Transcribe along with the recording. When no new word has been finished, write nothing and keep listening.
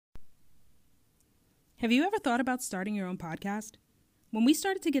Have you ever thought about starting your own podcast? When we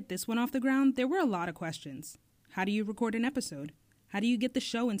started to get this one off the ground, there were a lot of questions. How do you record an episode? How do you get the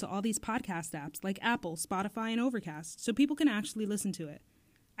show into all these podcast apps like Apple, Spotify, and Overcast so people can actually listen to it?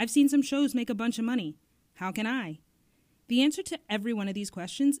 I've seen some shows make a bunch of money. How can I? The answer to every one of these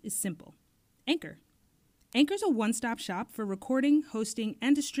questions is simple. Anchor. Anchor's a one-stop shop for recording, hosting,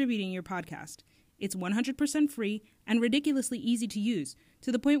 and distributing your podcast. It's 100% free and ridiculously easy to use,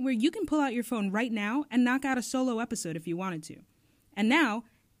 to the point where you can pull out your phone right now and knock out a solo episode if you wanted to. And now,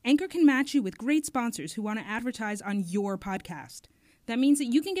 Anchor can match you with great sponsors who want to advertise on your podcast. That means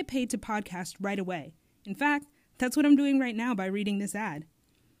that you can get paid to podcast right away. In fact, that's what I'm doing right now by reading this ad.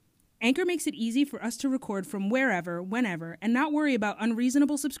 Anchor makes it easy for us to record from wherever, whenever, and not worry about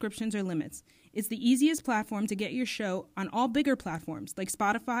unreasonable subscriptions or limits. It's the easiest platform to get your show on all bigger platforms like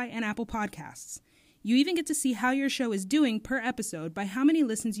Spotify and Apple Podcasts. You even get to see how your show is doing per episode by how many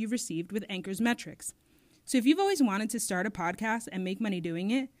listens you've received with Anchor's metrics. So if you've always wanted to start a podcast and make money doing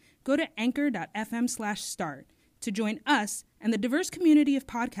it, go to anchor.fm/start to join us and the diverse community of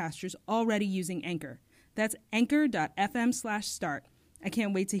podcasters already using Anchor. That's anchor.fm/start. I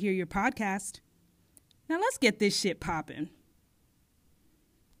can't wait to hear your podcast. Now let's get this shit popping.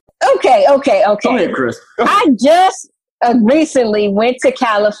 Okay. Go ahead, Chris. I just recently went to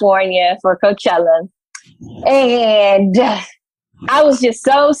California for Coachella, and I was just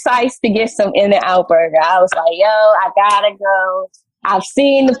so psyched to get some In-N-Out burger. I was like, yo, I gotta go. I've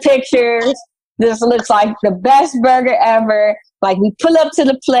seen the pictures. This looks like the best burger ever. Like, we pull up to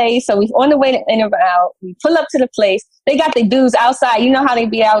the place. So we're on the way to In-N-Out. We pull up to the place. They got the dudes outside. You know how they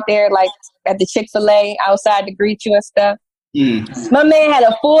be out there, like, at the Chick-fil-A outside to greet you and stuff? Mm. My man had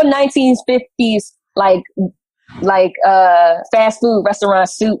a full 1950s, fast food restaurant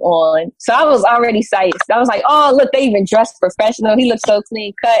suit on. So I was already psyched. I was like, oh, look, they even dressed professional. He looked so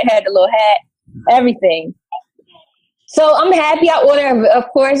clean cut, had the little hat, everything. So I'm happy. I ordered, of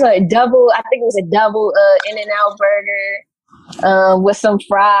course, I think it was a double In-N-Out burger with some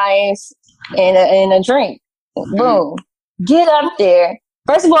fries and a drink. Boom. Get up there.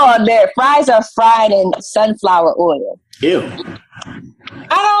 First of all, their fries are fried in sunflower oil. Ew. I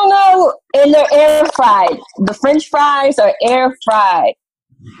don't know. And they're air fried. The French fries are air fried.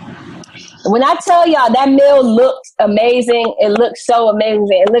 When I tell y'all that meal looked amazing, it looked so amazing.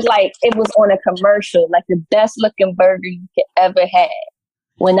 It looked like it was on a commercial, like the best looking burger you could ever have.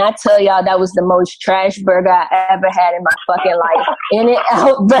 When I tell y'all that was the most trash burger I ever had in my fucking life.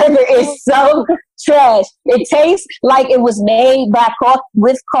 In-N-Out burger is so trash. It tastes like it was made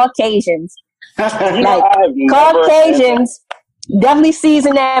with Caucasians. Like, Caucasians definitely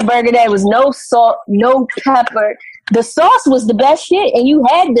seasoned that burger. There was no salt, no pepper. The sauce was the best shit, and you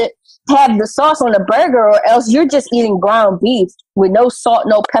had to have the sauce on the burger, or else you're just eating ground beef with no salt,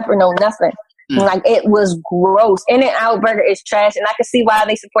 no pepper, no nothing. Like, it was gross. In-N-Out burger is trash, and I can see why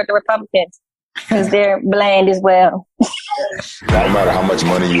they support the Republicans, because they're bland as well. No matter how much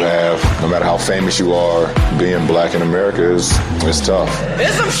money you have, no matter how famous you are, being black in America is tough.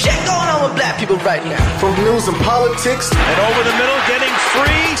 There's some shit going on with black people right now. From news and politics, and over the middle, getting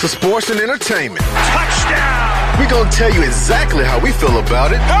free, to sports and entertainment. Touchdown! We're gonna tell you exactly how we feel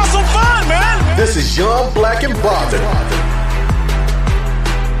about it. Have some fun, man! This is Young, Black, and Bothered.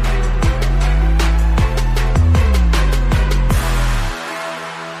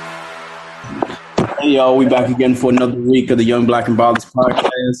 Hey, y'all, we back again for another week of the Young, Black, and Bothered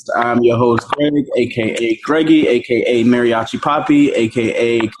podcast. I'm your host, Greg, a.k.a. Greggy, a.k.a. Mariachi Poppy,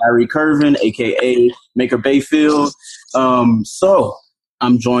 a.k.a. Kyrie Curvin, a.k.a. Maker Bayfield. So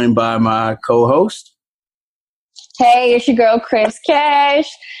I'm joined by my co-host. Hey, it's your girl, Chris Cash,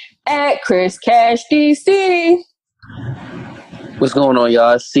 at Chris Cash DC. What's going on,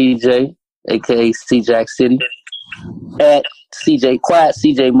 y'all? It's CJ, a.k.a. C-Jack City, at Quiet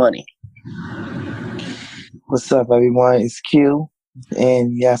CJ Money. What's up, everyone? It's Q,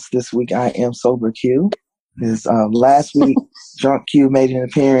 and yes, this week I am sober Q. Because last week, Drunk Q made an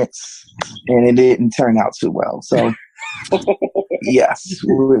appearance, and it didn't turn out too well. So, yes,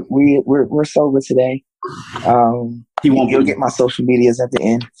 we're sober today. You'll get my social medias at the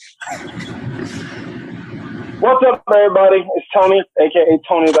end. What's up, everybody? It's Tony, aka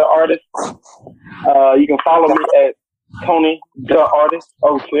Tony the Artist. You can follow me at Tony the Artist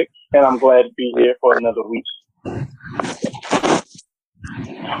 06, and I'm glad to be here for another week.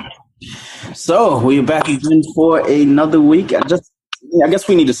 So we're back again for another week. I guess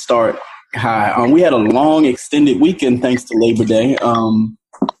we need to start high. We had a long extended weekend thanks to Labor Day.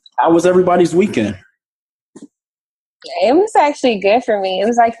 How was everybody's weekend? It was actually good for me. It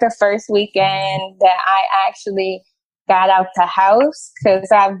was like the first weekend that I actually got out the house because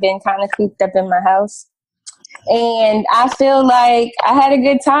I've been kind of cooped up in my house And I feel like I had a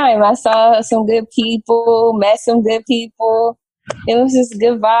good time. I saw some good people, met some good people. It was just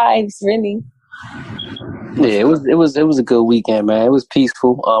good vibes, really. Yeah, it was a good weekend, man. It was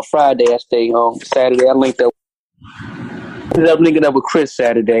peaceful. Friday I stayed home. Saturday I ended up linking up with Chris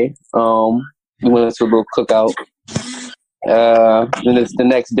Saturday. We went to a little cookout. Then the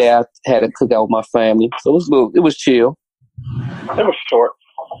next day I had a cookout with my family. So it was chill. It was short.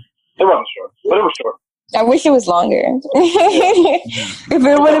 It wasn't short, but it was short. I wish it was longer. If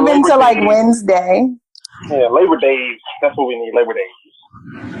it would have been till like Wednesday. Yeah, Labor Days. That's what we need, Labor Days.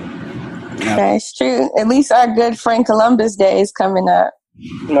 That's true. At least our good friend Columbus Day is coming up.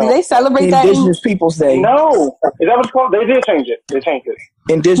 No. Do they celebrate that? Indigenous Peoples Day. No. Is that what it's called? They did change it. They changed it.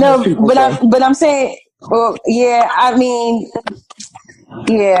 Indigenous Peoples Day. But I'm saying, well, yeah, I mean,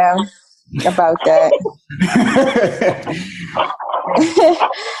 yeah, about that.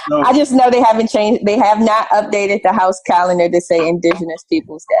 I just know they haven't changed. They have not updated the house calendar to say Indigenous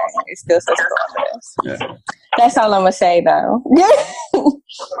Peoples Day. It still says Columbus. Yeah. That's all I'm gonna say, though.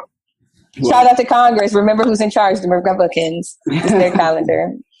 Shout out to Congress. Remember who's in charge? The Republicans. It's their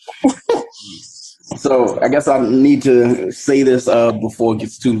calendar. So I guess I need to say this before it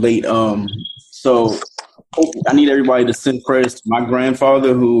gets too late. So I need everybody to send prayers to my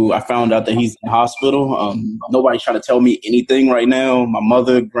grandfather, who I found out that he's in the hospital. Nobody's trying to tell me anything right now. My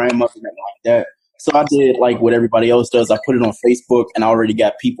mother, grandmother, nothing like that. So I did like what everybody else does. I put it on Facebook, and I already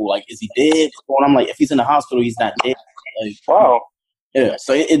got people like, "Is he dead?" And I'm like, "If he's in the hospital, he's not dead." Like, wow. Yeah.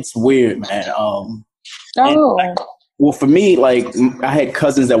 So it's weird, man. Well, for me, like, I had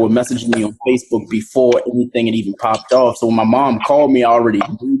cousins that were messaging me on Facebook before anything had even popped off. So when my mom called me, I already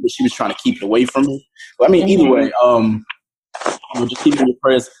knew, but she was trying to keep it away from me. But I mean, either way, just keep in your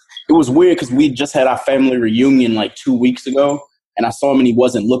prayers. It was weird because we just had our family reunion like 2 weeks ago, and I saw him and he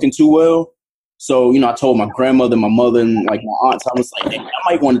wasn't looking too well. So, I told my grandmother, my mother, and like my aunts, I was like, hey, I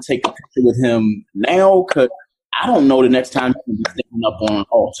might want to take a picture with him now because I don't know the next time he'll be sticking up on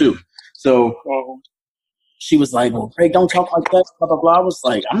all too. So she was like, well, Craig, don't talk like that, blah, blah, blah. I was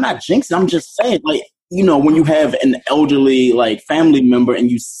like, I'm not jinxing. I'm just saying, like, when you have an elderly, like, family member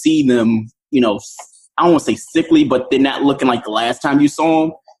and you see them, I don't want to say sickly, but they're not looking like the last time you saw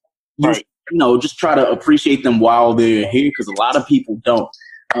them. Right. Just try to appreciate them while they're here because a lot of people don't.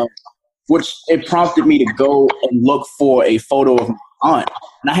 Which it prompted me to go and look for a photo of my aunt.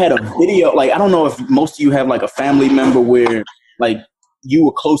 And I had a video, like, I don't know if most of you have, like, a family member where, like, you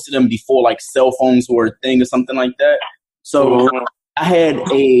were close to them before like cell phones were a thing or something like that. So I had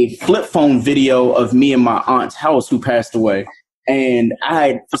a flip phone video of me and my aunt's house who passed away. And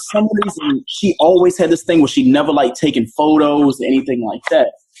for some reason, she always had this thing where she never liked taking photos or anything like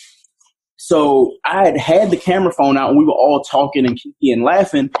that. So I had the camera phone out and we were all talking and kiki and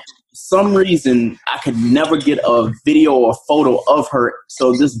laughing. For some reason, I could never get a video or photo of her.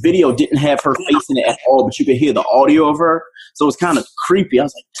 So this video didn't have her face in it at all, but you could hear the audio of her. So it was kind of creepy. I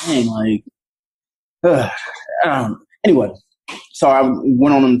was like, dang, like, anyway. So I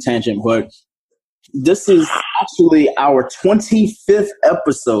went on a tangent, but this is actually our 25th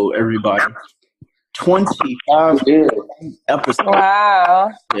episode, everybody. 25 episodes.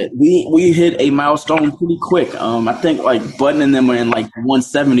 Wow. We hit a milestone pretty quick. I think like Button and them are in like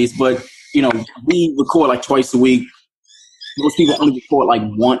 170s, but we record like twice a week. Most people only record like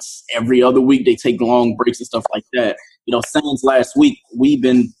once every other week. They take long breaks and stuff like that. Since last week, we've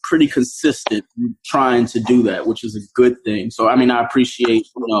been pretty consistent trying to do that, which is a good thing. So, I mean, I appreciate,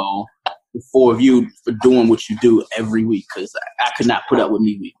 the four of you for doing what you do every week because I could not put up with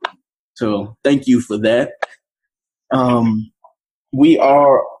me weekly. So thank you for that. We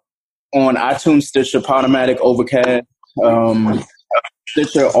are on iTunes, Stitcher, Podomatic, Overcast,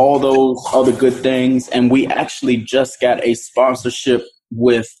 Stitcher, all those other good things. And we actually just got a sponsorship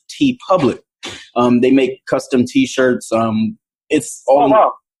with TeePublic. They make custom T-shirts. It's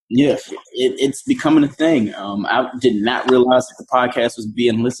all it's becoming a thing. I did not realize that the podcast was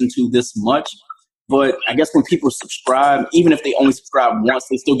being listened to this much. But I guess when people subscribe, even if they only subscribe once,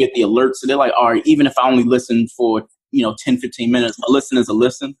 they still get the alerts. So they're like, all right, even if I only listen for, 10, 15 minutes, a listen is a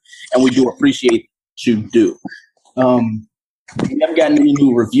listen. And we do appreciate what you do. We haven't gotten any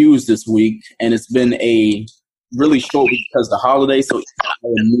new reviews this week. And it's been a really short week because of the holiday. So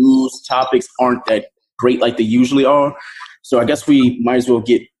the news topics aren't that great like they usually are. So I guess we might as well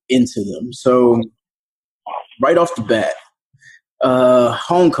get into them. So right off the bat.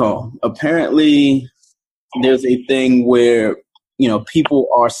 Hong Kong. Apparently, there's a thing where people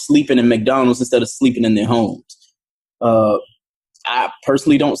are sleeping in McDonald's instead of sleeping in their homes. I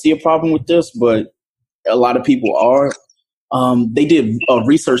personally don't see a problem with this, but a lot of people are. They did a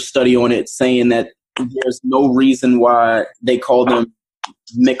research study on it, saying that there's no reason why they call them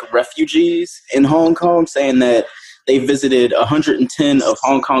McRefugees in Hong Kong, saying that they visited 110 of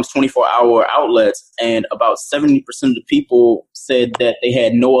Hong Kong's 24-hour outlets, and about 70% of the people said that they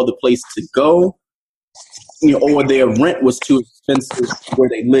had no other place to go, or their rent was too expensive where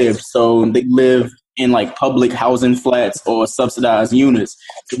they lived. So they live in like public housing flats or subsidized units.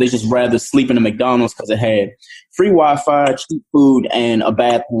 So they just rather sleep in a McDonald's because it had free Wi-Fi, cheap food, and a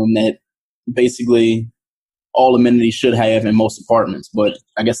bathroom that basically all amenities should have in most apartments. But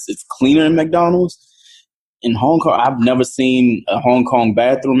I guess it's cleaner in McDonald's. In Hong Kong, I've never seen a Hong Kong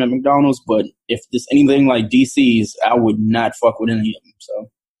bathroom at McDonald's, but if there's anything like DC's, I would not fuck with any of them.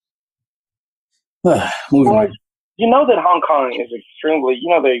 So, moving on. You know that Hong Kong is extremely,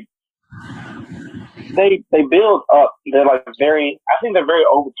 they build up, they're like I think they're very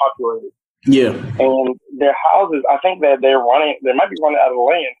overpopulated. Yeah. And their houses, I think that they might be running out of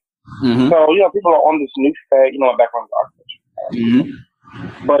land. Mm-hmm. So, people are on this new fad, my background is architecture. Mm-hmm.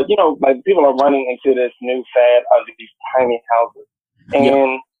 But, like people are running into this new fad of these tiny houses.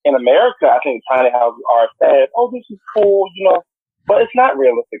 And in America, I think tiny houses are a fad. Oh, this is cool, but it's not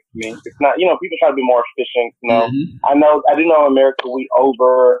realistic to me. It's not, people try to be more efficient, Mm-hmm. I do know in America we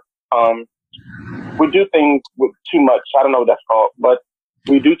do things with too much. I don't know what that's called, but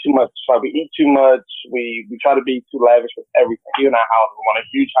we do too much. So we eat too much. We try to be too lavish with everything. Even our house, we want a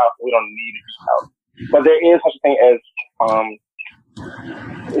huge house, but we don't need a huge house. But there is such a thing as,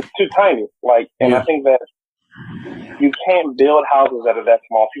 it's too tiny. And I think that you can't build houses that are that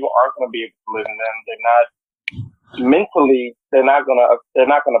small. People aren't going to be able to live in them. They're not mentally. They're not going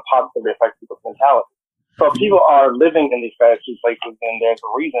to positively affect people's mentality. So if people are living in these fast food places, then there's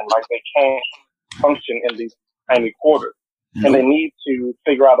a reason. They can't function in these tiny quarters, and they need to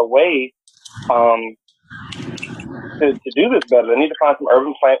figure out a way to do this better. They need to find some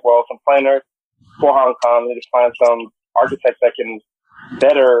some planners for Hong Kong. They need to find some architects that can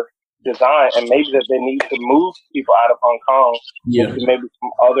better design, and maybe that they need to move people out of Hong Kong to maybe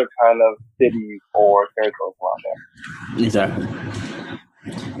some other kind of cities or territories around there. Exactly.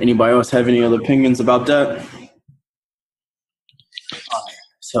 Anybody else have any other opinions about that?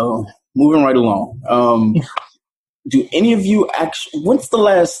 So moving right along. Do any of you what's the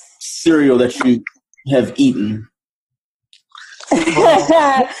last cereal that you have eaten?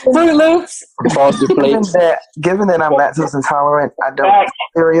 Fruit Loops. Frosted Flakes. Given that I'm lactose intolerant, I don't eat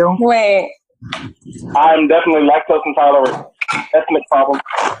cereal. Wait. I'm definitely lactose intolerant. Ethnic problem.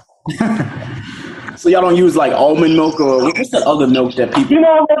 So y'all don't use almond milk or what's that other milk that people?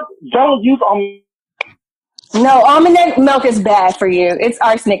 Don't use almond. No, almond milk is bad for you. It's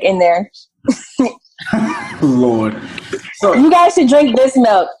arsenic in there. Lord. So you guys should drink this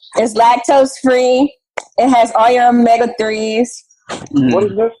milk. It's lactose free. It has all your omega-3s. What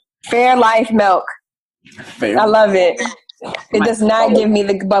is this? Fairlife milk. Fair. I love it. It does not give me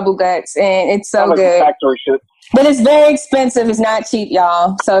the bubble guts, and it's so good. Factory shit. But it's very expensive. It's not cheap,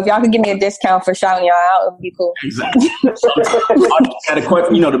 y'all. So if y'all could give me a discount for shouting y'all out, it would be cool. Exactly. The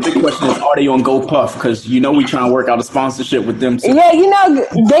big question is, are they on GoPuff? Because we trying to work out a sponsorship with them too. Yeah,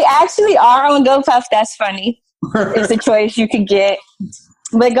 they actually are on GoPuff. That's funny. It's a choice you could get.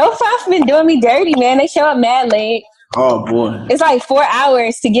 But GoPuff been doing me dirty, man. They show up mad late. Oh, boy. It's 4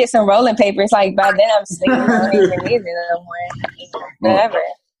 hours to get some rolling paper. It's by then I'm sleeping. I don't even need it no more. Whatever.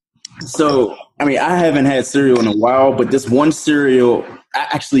 So, I haven't had cereal in a while, but this one cereal I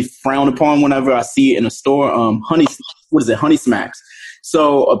actually frown upon whenever I see it in a store. Honey Smacks.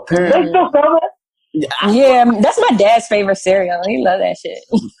 So, apparently... Yeah, that's my dad's favorite cereal. He loves that shit.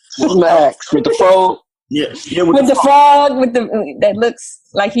 Smacks with the frog. Yeah, with the frog, that looks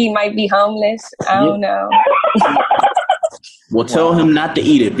like he might be homeless. I don't know. Well, tell him not to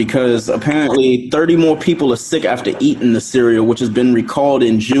eat it because apparently 30 more people are sick after eating the cereal, which has been recalled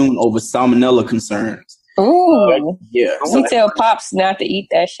in June over salmonella concerns. Ooh. Yeah. We tell Pops not to eat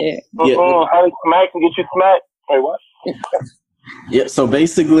that shit. Yeah. Honey Smacks and get you smacked. Wait, what? Yeah, so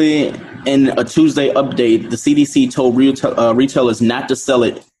basically, in a Tuesday update, the CDC told retailers not to sell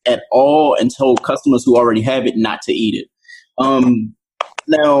it at all and told customers who already have it not to eat it.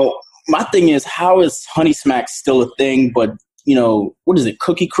 Now, my thing is, how is Honey Smacks still a thing, but, what is it,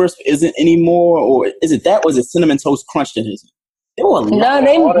 Cookie Crisp isn't anymore? Or is it that, or is it Cinnamon Toast Crunch that isn't? No,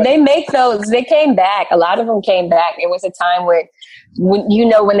 they make those. They came back. A lot of them came back. It was a time where,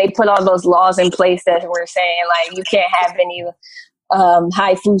 when they put all those laws in place that were saying, you can't have any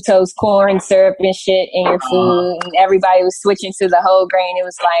high fructose corn syrup and shit in your food. And everybody was switching to the whole grain. It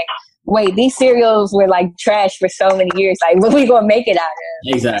was wait, these cereals were trash for so many years. What are we going to make it out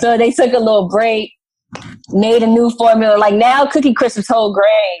of? Exactly. So they took a little break. made a new formula. Like now, Cookie Crisp is whole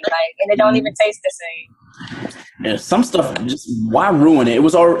grain, like, and it don't even taste the same. Yeah, some stuff. Just why ruin it? It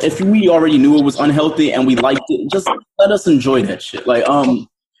was if we already knew it was unhealthy and we liked it, just let us enjoy that shit. Like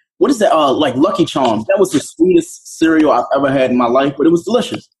what is that? Like Lucky Charms. That was the sweetest cereal I've ever had in my life, but it was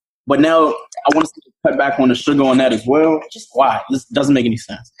delicious. But now I want to cut back on the sugar on that as well. Just why? This doesn't make any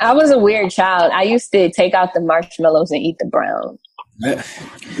sense. I was a weird child. I used to take out the marshmallows and eat the brown.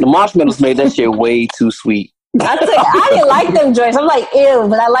 The marshmallows made that shit way too sweet. I didn't like them joints. I'm like, ew,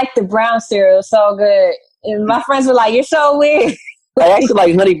 but I like the brown cereal so good. And my friends were like, you're so weird. I actually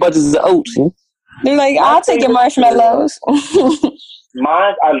like Honey Bunches of Oats. Yeah? They're like, I'll take your marshmallows.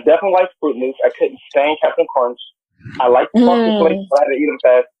 Mine, I definitely like Fruit Loops. I couldn't stand Captain Crunch. I like Frosted Flakes, but I had to eat them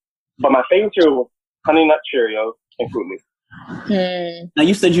fast. But my favorite cereal was Honey Nut Cheerios and Fruit Loops. Now,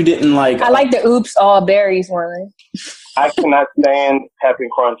 you said you didn't like... I like the Oops All Berries one. I cannot stand Captain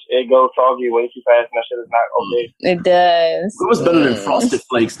Crunch. It goes soggy way too fast, and that shit is not okay. It does. It was better than Frosted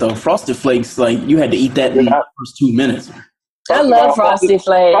Flakes, though. Frosted Flakes, like, you had to eat that in the first 2 minutes. I love Frosted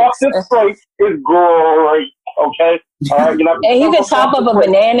Flakes. Frosted Flakes is great, okay? All right, and you can top up a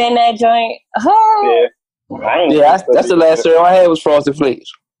banana in that joint. Oh. Yeah. That's the last cereal I had was Frosted Flakes.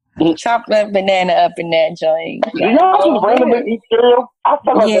 Chop that banana up in that joint. You know how just randomly eat cereal? I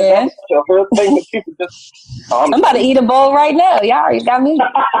feel like that's a real thing that people just... I'm about to eat a bowl right now. Y'all already got me.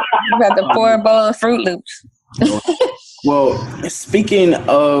 I'm about to pour a bowl of Fruit Loops. Well, speaking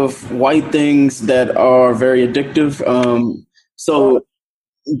of white things that are very addictive, so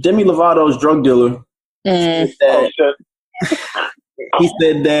Demi Lovato's drug dealer said that, he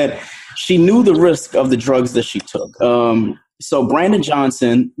said that she knew the risk of the drugs that she took. So Brandon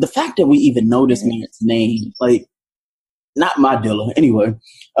Johnson, the fact that we even know this man's name, like, not my dealer, anyway.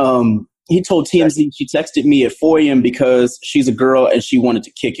 He told TMZ she texted me at 4 a.m. because she's a girl and she wanted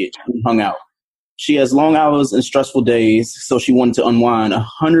to kick it and hung out. She has long hours and stressful days, so she wanted to unwind.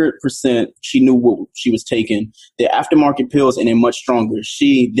 100% she knew what she was taking. They're aftermarket pills and they're much stronger.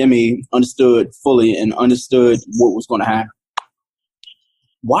 Demi, understood fully and understood what was going to happen.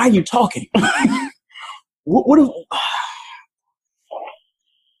 Why are you talking?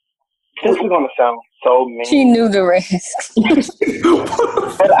 This is going to sound so mean. She knew the risk.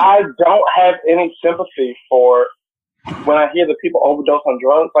 But I don't have any sympathy for when I hear that people overdose on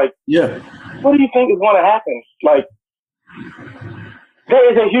drugs. Like, what do you think is going to happen? Like,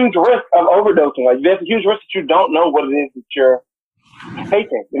 there is a huge risk of overdosing. Like, there's a huge risk that you don't know what it is that you're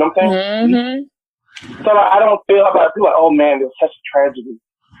taking. You know what I'm saying? Mm-hmm. So like, I don't feel about people like, oh man, there's such a tragedy.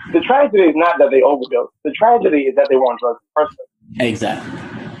 The tragedy is not that they overdose. The tragedy is that they want drugs in the first place. Exactly.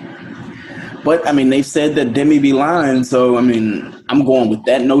 But, I mean, they said that Demi be lying, so, I mean, I'm going with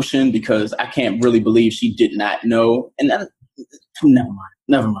that notion because I can't really believe she did not know. And then,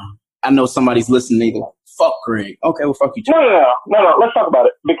 never mind. I know somebody's listening, they go, fuck Greg. Okay, well, fuck you too. No, let's talk about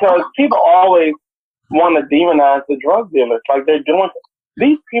it. Because people always want to demonize the drug dealers. Like, they're doing,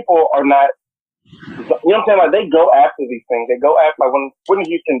 these people are not, you know what I'm saying? Like, they go after these things. They go after, like, when Whitney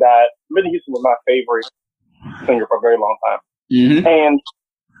Houston died, Whitney Houston was my favorite singer for a very long time. Mm-hmm. And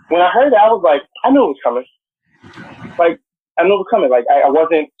when I heard that, I was like, I knew it was coming. Like, I knew it was coming. Like, I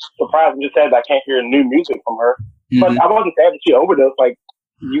wasn't surprised. I'm just sad that I can't hear new music from her. Mm-hmm. But I wasn't sad that she overdosed. Like,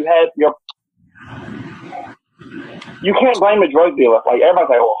 you had your... You can't blame a drug dealer. Like,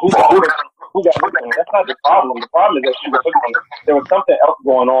 everybody's like, well, who got hooked on? That's not the problem. The problem is that she was hooked on it. There was something else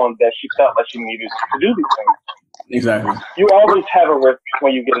going on that she felt like she needed to do these things. Exactly. You always have a risk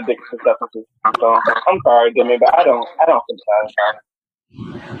when you get addicted to substances. So, I'm sorry, Demi, but I don't sympathize.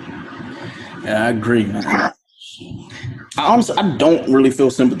 Yeah, I agree, man. I don't really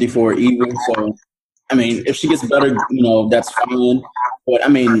feel sympathy for her either. So, I mean, if she gets better, that's fine. But, I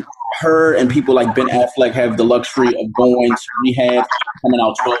mean, her and people like Ben Affleck have the luxury of going to rehab, coming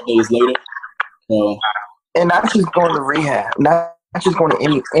out 12 days later. So, and not just going to rehab, not just going to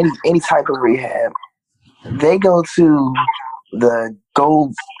any type of rehab. They go to the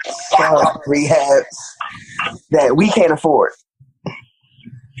gold star rehabs that we can't afford.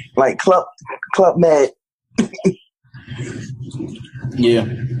 Like Club Med. Yeah.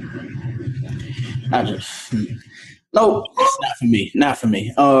 No, it's not for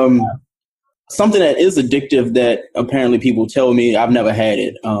me. Something that is addictive that apparently people tell me, I've never had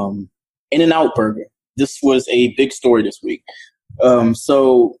it. In-N-Out Burger. This was a big story this week.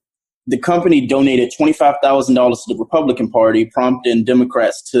 So the company donated $25,000 to the Republican Party, prompting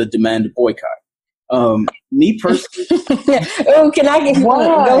Democrats to demand a boycott. Me personally. Oh, can I get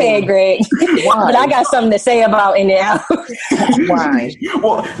go ahead, Greg? But I got something to say about In-N-Out. Why?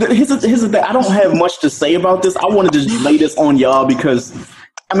 Well, here's the thing. I don't have much to say about this. I wanted to just lay this on y'all because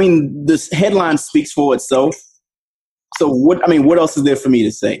I mean, this headline speaks for itself. So what? I mean, what else is there for me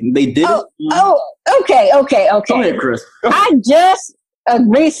to say? They did it. Okay. Go ahead, Chris. I just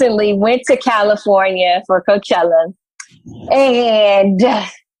recently went to California for Coachella, and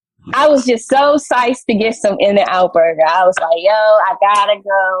I was just so psyched to get some In-N-Out burger. I was like, yo, I gotta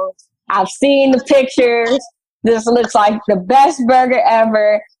go. I've seen the pictures. This looks like the best burger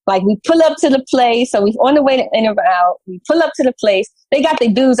ever. Like, we pull up to the place. So we're on the way to In-N-Out. We pull up to the place. They got the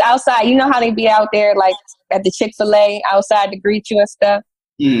dudes outside. You know how they be out there, like, at the Chick-fil-A outside to greet you and stuff?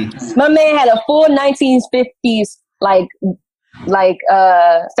 Mm. My man had a full 1950s,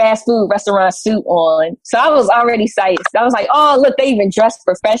 fast food restaurant suit on. So I was already psyched. I was like, oh, look, they even dressed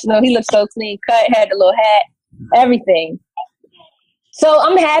professional. He looked so clean cut, had the little hat, everything. So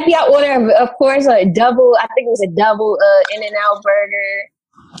I'm happy. I ordered, of course, I think it was a double In-N-Out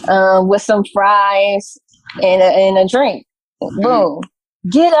burger with some fries and a drink. Boom.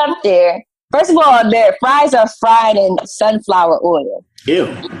 Get up there. First of all, their fries are fried in sunflower oil. Ew.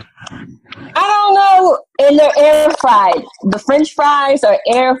 I don't know. And they're air fried. The French fries are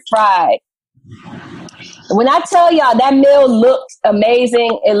air fried. When I tell y'all that meal looked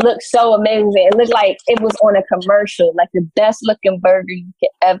amazing, it looked so amazing. It looked like it was on a commercial, like the best looking burger you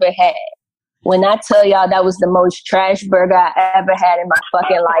could ever have. When I tell y'all that was the most trash burger I ever had in my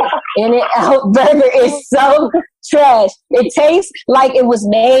fucking life. In-N-Out burger is so trash. It tastes like it was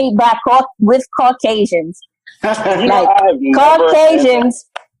made by with Caucasians. Like, Caucasians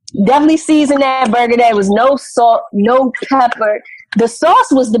definitely seasoned that burger. There was no salt, no pepper. The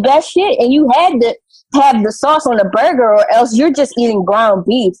sauce was the best shit, and you had to have the sauce on the burger, or else you're just eating ground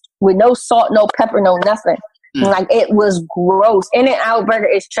beef with no salt, no pepper, no nothing. Like, it was gross. In-N-Out burger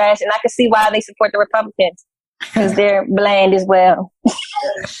is trash, and I can see why they support the Republicans, because they're bland as well.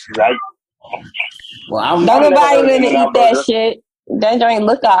 Right. Well, don't nobody gonna eat that shit. That joint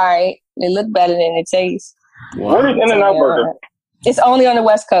look alright. It look better than it tastes. Where is In-N-Out burger? It's only on the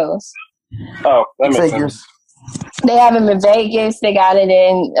West Coast. Oh, that makes sense. They have them in Vegas. They got it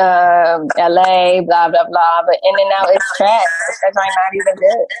in LA. Blah blah blah. But In-N-Out is trash. That's not even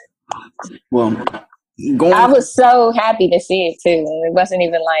good. Well. I was so happy to see it too. It wasn't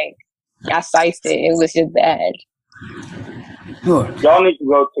even like I sized it. It was just bad. Y'all need to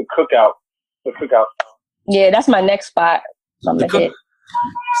go to Cookout. The Cookout. Yeah, that's my next spot.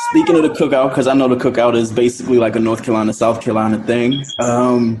 Speaking of the Cookout, because I know the Cookout is basically like a North Carolina, South Carolina thing.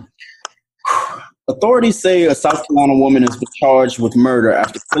 Authorities say a South Carolina woman has been charged with murder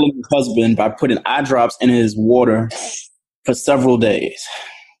after killing her husband by putting eye drops in his water for several days.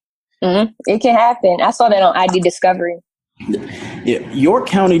 Mm-hmm. It can happen. I saw that on ID Discovery. Yeah, York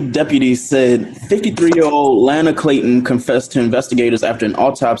County deputies said 53-year-old Lana Clayton confessed to investigators after an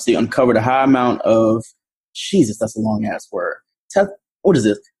autopsy uncovered a high amount of, Jesus, that's a long ass word. What is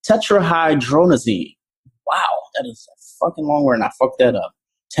this? Tetrahydronazine. Wow, that is a fucking long word, and I fucked that up.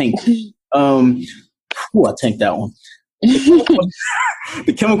 Tank. I tanked that one.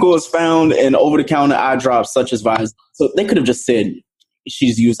 The chemical is found in over-the-counter eye drops such as Visine. So they could have just said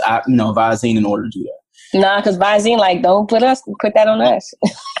she's used, Visine in order to do that. Nah, because Visine, like, don't put that on us.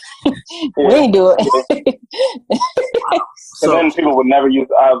 We ain't do it. So then people would never use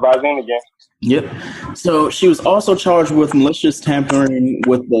Visine again. Yep. So she was also charged with malicious tampering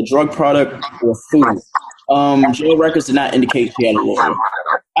with the drug product or food. Jail records did not indicate she had a lawyer.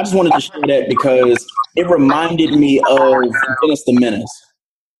 I just wanted to share that because it reminded me of Dennis the Menace.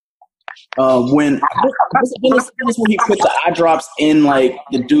 When he put the eye drops in, like,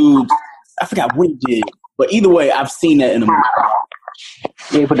 the dude, I forgot what he did, but either way, I've seen that in a movie.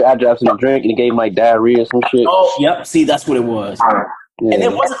 Yeah, he put the eye drops in the drink and it gave him like diarrhea or some shit. Oh, yep. See, that's what it was. Yeah. And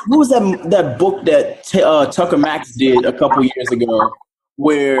it wasn't. What was that book that Tucker Max did a couple years ago,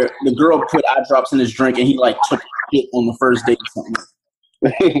 where the girl put eye drops in his drink and he like took shit on the first date or something.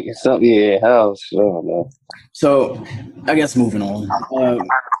 Yeah. Oh, sure, man. So, I guess moving on.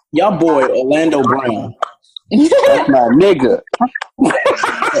 Y'all boy Orlando Brown. That's my nigga.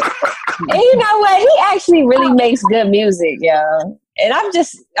 And you know what? He actually really makes good music, yo. And I'm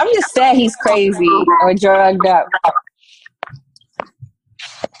just sad he's crazy or drugged up.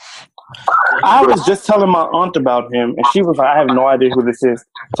 I was just telling my aunt about him, and she was like, I have no idea who this is.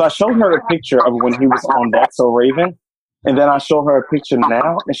 So I showed her a picture of when he was on That's So Raven, and then I showed her a picture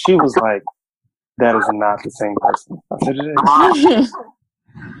now, and she was like, that is not the same person. I said, it is.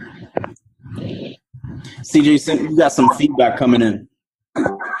 CJ, you got some feedback coming in.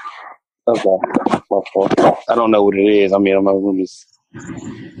 Okay. I don't know what it is. I mean, I'm not just...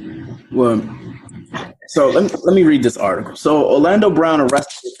 Well, so let me read this article. So Orlando Brown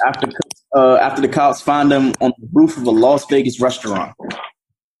arrested after the cops found him on the roof of a Las Vegas restaurant.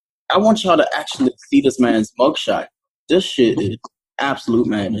 I want y'all to actually see this man's mugshot. This shit is absolute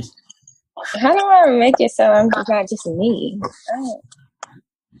madness. How do I make it so I'm just not just me?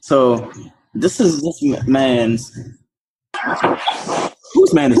 So this is this man's.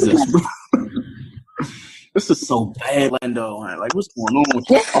 Whose man is this? This is so bad, Lando. Like, what's going on with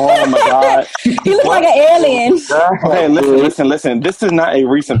you? Oh my God. He looks like an alien. Okay, listen. This is not a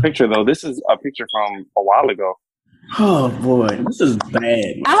recent picture though. This is a picture from a while ago. Oh boy, this is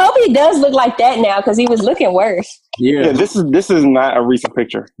bad. I hope he does look like that now because he was looking worse. Yeah, this is not a recent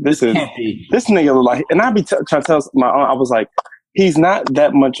picture. This nigga look like, and I be trying to tell my aunt, I was like, he's not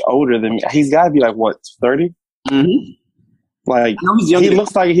that much older than me. He's got to be like what, 30? Mm-hmm. Like he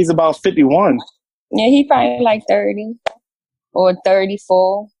looks like he's about 51. Yeah, he probably like 30 or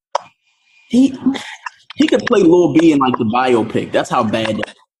 34. He could play Lil B in like the biopic. That's how bad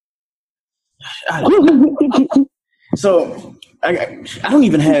that. So I don't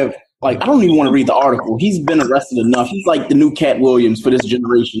even have I don't even want to read the article. He's been arrested enough. He's like the new Cat Williams for this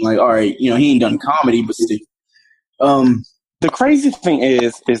generation. Like, all right, he ain't done comedy, but still. The crazy thing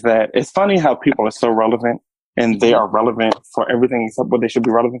is that it's funny how people are so relevant and they are relevant for everything except what they should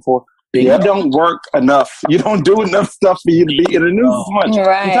be relevant for. You don't work enough. You don't do enough stuff for you to be in the news as much.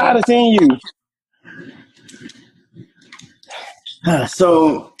 Right. I'm tired of seeing you.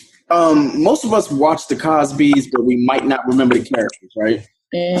 So, most of us watch the Cosbys, but we might not remember the characters, right?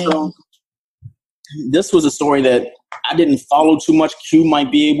 So, this was a story that I didn't follow too much. Q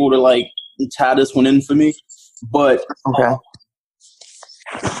might be able to tie this one in for me, but okay.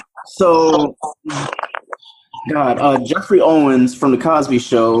 So, Jeffrey Owens from the Cosby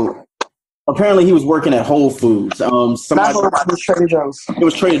Show. Apparently, he was working at Whole Foods. It was Trader Joe's. It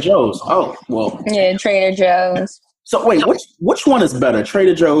was Trader Joe's. Oh, well. Yeah, Trader Joe's. So wait, which one is better,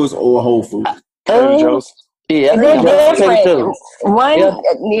 Trader Joe's or Whole Foods? Trader Joe's. Yeah, they're different.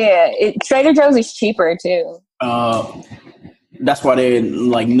 Trader Joe's is cheaper too. That's why they're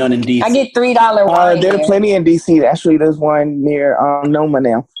none in DC. I get $3 wine. There are plenty in DC. Actually, there's one near Noma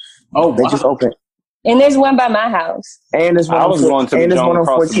now. Oh, they just opened. And there's one by my house. And there's one. There's one on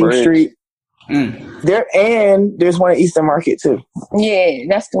 14th Street. There's one at Eastern Market too. Yeah,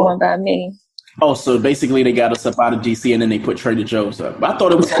 that's the one by me. Oh, so basically they got us up out of DC and then they put Trader Joe's up. I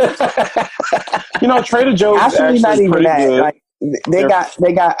thought it was Trader Joe's actually not even pretty that. good. They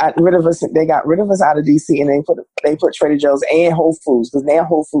got rid of us. They got rid of us out of DC and they put Trader Joe's and Whole Foods because now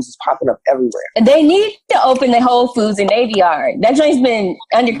Whole Foods is popping up everywhere. They need to open the Whole Foods in Navy Yard. That joint's been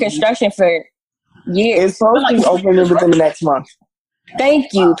under construction for years. It's supposed to be opening within the next month.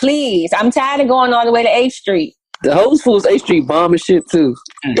 Thank you, please. I'm tired of going all the way to H Street. The Whole Foods H Street bomb and shit too.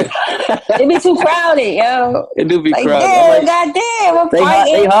 It be too crowded, yo. It do be crowded. Damn, goddamn,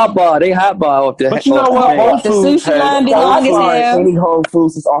 they hot bar up there. But you know what? Whole the Foods sushi line be long as hell. Any Whole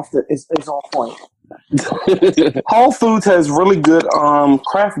Foods is is on point. Whole Foods has really good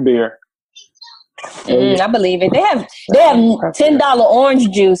craft beer. I believe it. They have $10 orange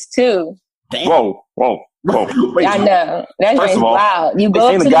juice too. Damn. Whoa. Wait, I know. That's First of all, wild. You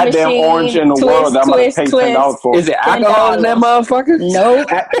go ain't to a the goddamn machine, orange in the world that I'm going to pay $10 for. Is it alcohol in that motherfucker? Nope.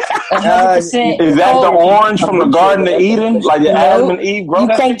 100%. Is that the orange from the Garden of Eden? Like the Adam and Eve? You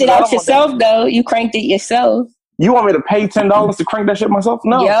cranked it out yourself, though. You cranked it yourself. You want me to pay $10 to crank that shit myself?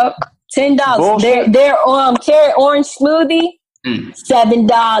 No. Yep. $10. Their carrot orange smoothie,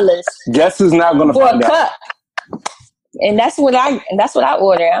 $7. Guess who's not going to for find a out? cup. And that's what I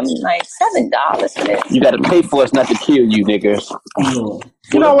order. I'm like $7 for this. You got to pay for us not to kill you, niggas.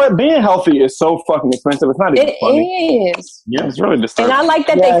 You know what? Being healthy is so fucking expensive. It's not even funny. It is. Yeah, it's really disturbing. And I like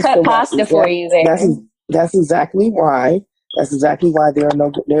that they cut pasta for you there. That's exactly why. That's exactly why there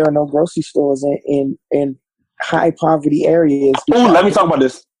are no grocery stores in high poverty areas. Ooh, let me talk about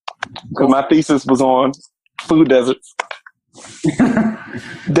this because my thesis was on food deserts.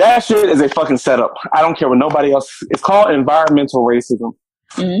 That shit is a fucking setup. I don't care what nobody else. It's called environmental racism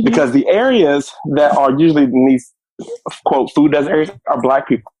because the areas that are usually in these quote food desert areas are black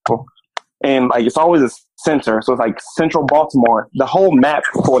people, and it's always a center. So it's like central Baltimore. The whole map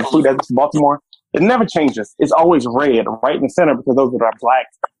for the food deserts of Baltimore, it never changes. It's always red right in the center because those are black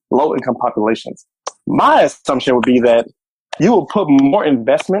low income populations. My assumption would be that you will put more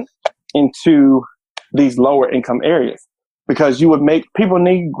investment into these lower income areas. Because you would make people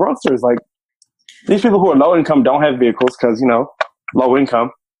need grocers. Like these people who are low income don't have vehicles because, low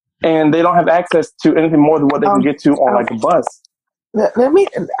income. And they don't have access to anything more than what they can get to on a bus.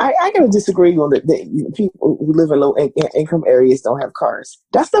 I gotta disagree on that. People who live in low income areas don't have cars.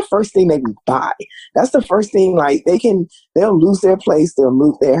 That's the first thing they buy. That's the first thing. Like they'll lose their place.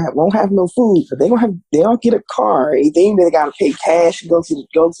 Won't have no food, but they'll get a car. They gotta pay cash. Go to the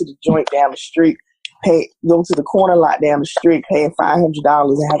joint down the street. Go to the corner lot down the street, paying $500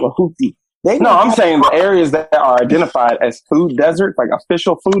 and have a hoopty. I'm saying the areas that are identified as food deserts, like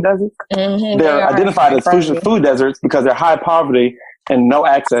official food deserts, they're identified as food deserts because they're high poverty and no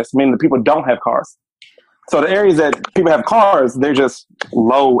access, meaning that people don't have cars. So the areas that people have cars, they're just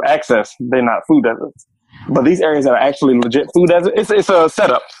low access. They're not food deserts. But these areas that are actually legit food deserts, it's a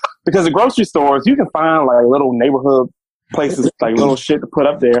setup. Because the grocery stores, you can find like little neighborhood places, like little shit to put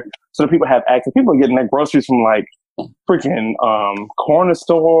up there so that people have access. People are getting their groceries from like freaking corner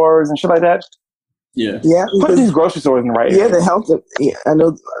stores and shit like that. Yeah. Put these grocery stores in the right area. Yeah, the health. Yeah, I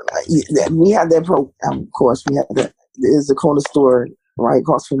know. We have that program. Of course, we have that. There's a corner store right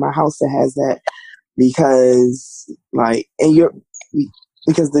across from my house that has that because the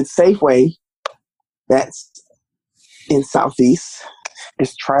Safeway that's in Southeast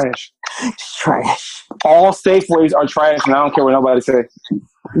is trash. It's trash. All Safeways are trash, and I don't care what nobody says.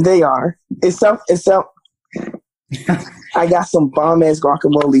 They are. It's up. I got some bomb ass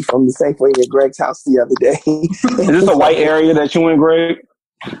guacamole from the Safeway at Greg's house the other day. Is this a white area that you in, Greg?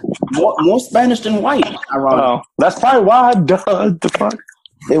 More Spanish than white. Oh, that's probably why. The fuck.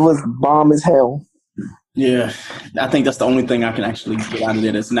 It was bomb as hell. Yeah, I think that's the only thing I can actually get out of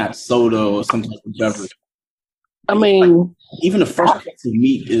it. It's not soda or some type of beverage. I mean, even the fresh cuts of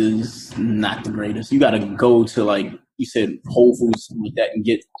meat is not the greatest. You got to go to, like you said, Whole Foods, something like that, and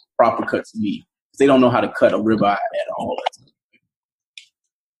get proper cuts of meat. They don't know how to cut a ribeye at all.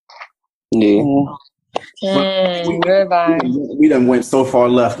 Yeah. Ribeye. We done went so far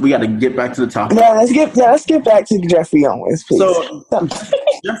left. We got to get back to the topic. Yeah, let's get back to Jeffrey Owens, please. So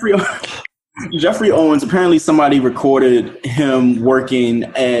Jeffrey Owens, apparently somebody recorded him working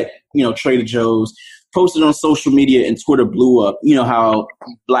at Trader Joe's, posted on social media, and Twitter blew up. You know how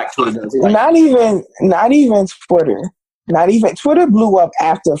Black Twitter does. Not even Twitter. Not even Twitter blew up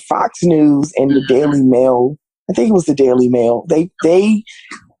after Fox News and the Daily Mail. I think it was the Daily Mail. They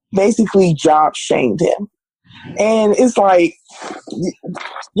basically job shamed him, and it's like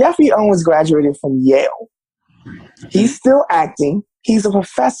Jeffrey Owens graduated from Yale. He's still acting. He's a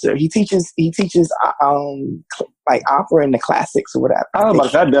professor. He teaches like opera and the classics or whatever. I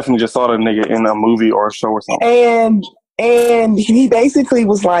definitely just saw the nigga in a movie or a show or something. And he basically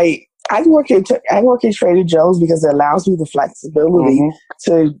was like, I work at Trader Joe's because it allows me the flexibility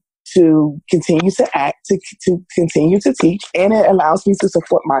to continue to act, to continue to teach, and it allows me to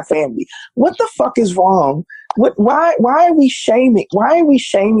support my family. What the fuck is wrong? Why are we shaming? Why are we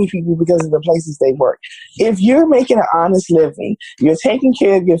shaming people because of the places they work? If you're making an honest living, you're taking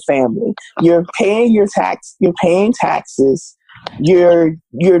care of your family, you're paying your tax, you're paying taxes, you're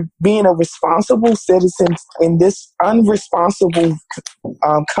being a responsible citizen in this unresponsible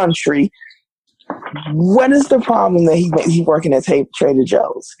country. What is the problem that he's working at Trader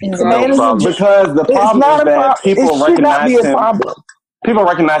Joe's? Because the problem is that people recognize him. People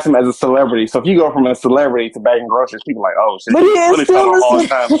recognize him as a celebrity. So if you go from a celebrity to bagging groceries, people are like, oh shit, but he is still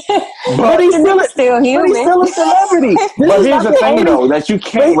human. But he's still a celebrity. But here's the thing, though, that you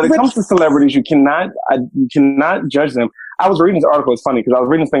can't. When it comes to celebrities, you cannot judge them. I was reading this article. It's funny because I was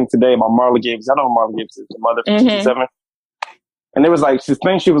reading this thing today about Marla Gibbs. I know Marla Gibbs is the mother of 67. And it was like,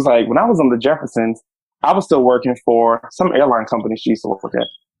 she was like, when I was on the Jeffersons, I was still working for some airline company she used to work at.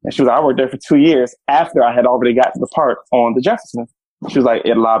 And she was like, I worked there for 2 years after I had already got the part on the Jeffersons. She was like,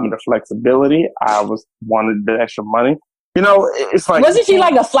 it allowed me the flexibility. I wanted the extra money. It's like... Wasn't she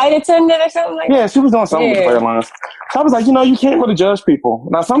like a flight attendant or something like that? Yeah, she was doing something with the airlines. So I was like, you can't really judge people.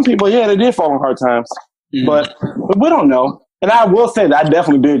 Now, some people, they did fall in hard times. But we don't know. And I will say that I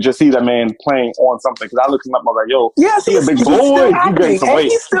definitely did just see that man playing on something because I looked him up. I was like, yo, he's a big boy. He gained some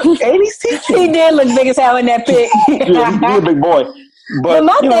weight. And he's teaching. He did look big as hell in that pic. Yeah, he's a big boy. But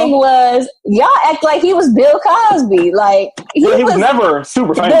my thing was, y'all act like he was Bill Cosby. Like he was never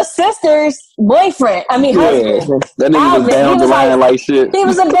super famous. The sister's boyfriend. I mean, husband. That nigga was down the line like shit. He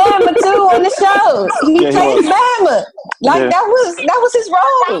was a Bama too on the show. He played Bama. Like that was his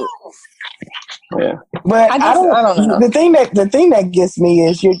role. Yeah, but I don't know. The thing that gets me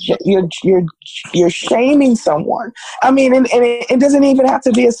is you're shaming someone. I mean, and it doesn't even have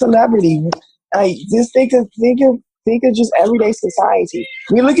to be a celebrity. Just think of just everyday society.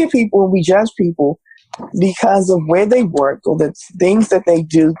 We look at people and we judge people because of where they work or the things that they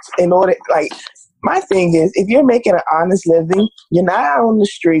do. In order, like, my thing is, if you're making an honest living, you're not out on the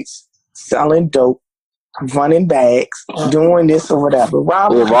streets selling dope. running bags, doing this or whatever.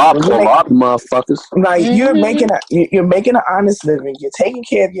 Rob motherfuckers. Like you're making an honest living. You're taking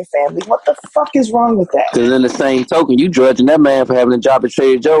care of your family. What the fuck is wrong with that? Because in the same token, you judging that man for having a job at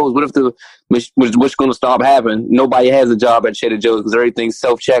Trader Joe's. What if what's going to stop happening? Nobody has a job at Trader Joe's because everything's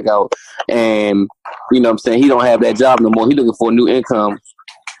self checkout, and you know what I'm saying, he don't have that job no more. He looking for a new income,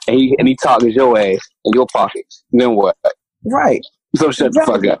 and he talking your ass in your pockets. Then what? Right. So shut the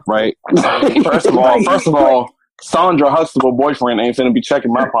fuck up, right? First of all, Sandra Huxtable boyfriend ain't finna be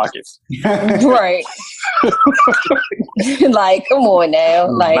checking my pockets. Right. Like, come on now.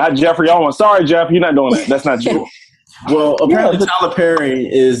 Like, not Jeffrey Owens. Sorry, Jeff, you're not doing that. That's not you. Well, apparently Tyler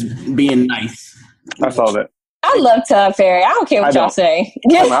Perry is being nice. I saw that. I love Tyler Perry. I don't care what y'all say.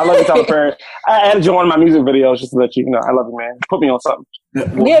 I love Tyler Perry. I added you on my music videos just to let you know. I love you, man. Put me on something.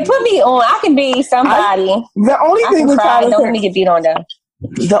 Yeah, put me on. I can be somebody. The only thing with Tyler don't Perry, let me get beat on though.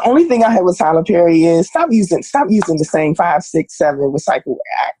 The only thing I had with Tyler Perry is stop using the same 5, 6, 7 recycled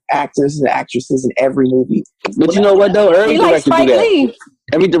actors and actresses in every movie. But you know what though? Every director do that.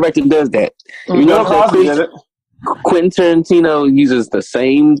 Every director does that. You know what did it? Quentin Tarantino uses the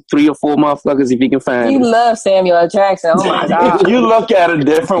same 3 or 4 motherfuckers if he can find. You love Samuel L. Jackson. Oh my god! If you look at a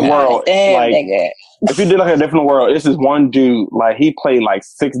different world, damn, like if you did like a different world, this is one dude. Like he played like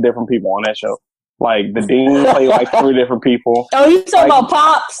 6 different people on that show. Like the Dean played like 3 different people. Oh, you talking about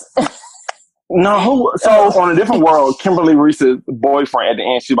Pops? No, so on a different world, Kimberly Reese's boyfriend at the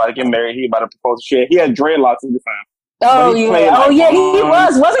end, she's about to get married. He about to propose. Shit, he had dreadlocks at the time. Oh yeah, he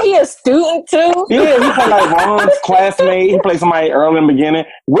was. Wasn't he a student too? Yeah, he played like Ron's classmate. He played somebody early in the beginning.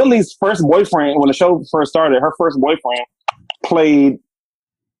 Willie's first boyfriend, when the show first started, her first boyfriend played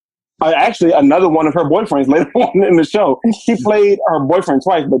actually another one of her boyfriends later on in the show. He played her boyfriend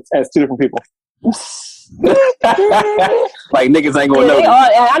twice, but as 2 different people. Like niggas ain't gonna know.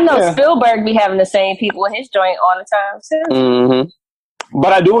 I know Spielberg be having the same people in his joint all the time too. Mm-hmm.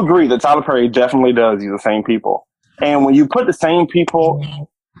 But I do agree that Tyler Perry definitely does use the same people. And when you put the same people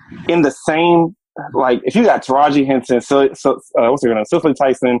in the same, like, if you got Taraji Henson, what's her name? Cicely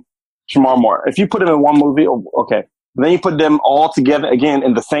Tyson, Shamar Moore. If you put them in one movie, okay. Then you put them all together again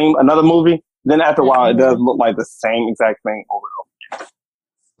in the same, another movie, then after a while, it does look like the same exact thing over and over again.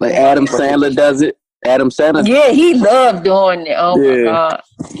 Like Adam Sandler does it. Adam Sandler. Yeah, he loved doing it. Oh my god.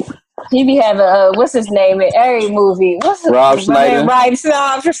 He be having what's his name in every movie? What's his Rob Schneider? Rob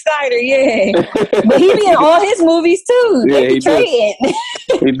Schneider, yeah. But he be in all his movies too. Yeah, he do.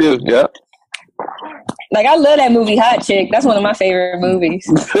 He do, yeah. Like I love that movie Hot Chick. That's one of my favorite movies.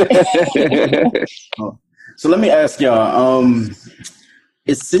 So let me ask y'all: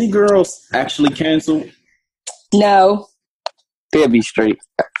 is City Girls actually canceled? No. They'll be straight.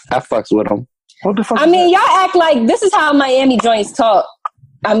 I fucks with them. What the fuck? I mean, y'all act like this is how Miami joints talk.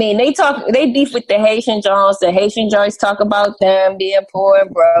 I mean, they beef with the Haitian joints. The Haitian joints talk about them being poor and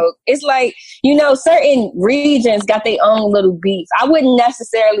broke. It's like, you know, certain regions got their own little beef. I wouldn't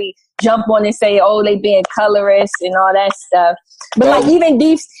necessarily jump on and say, oh, they being colorist and all that stuff. But like even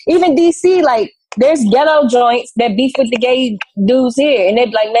DC, like there's ghetto joints that beef with the gay dudes here. And they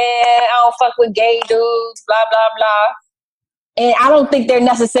be like, man, I don't fuck with gay dudes, blah, blah, blah. And I don't think they're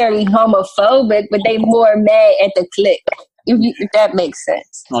necessarily homophobic, but they more mad at the clique. If that makes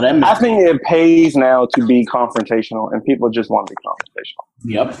sense. Oh, that makes I think it pays now to be confrontational, and people just want to be confrontational.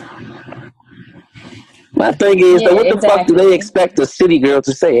 Yep. My thing is, what the fuck do they expect a city girl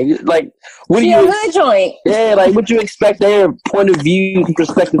to say? Like, what do you? Hood joint. Yeah, like what you expect their point of view and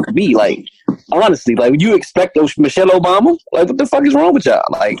perspective to be? Like, honestly, like, would you expect Michelle Obama? Like, what the fuck is wrong with y'all?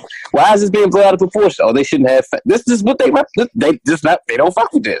 Like, why is this being blown out of proportion? Oh, they shouldn't have. This is what they They don't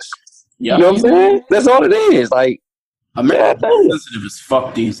fuck with this. Yep. You know what I'm saying? That's all it is. Like. America's sensitive as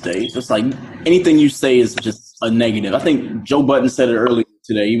fuck these days. It's like anything you say is just a negative. I think Joe Budden said it earlier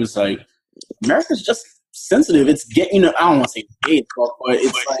today. He was like, America's just sensitive. It's getting, I don't want to say hate, but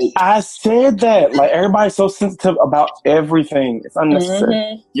it's like. I said that. Like, everybody's so sensitive about everything. It's unnecessary.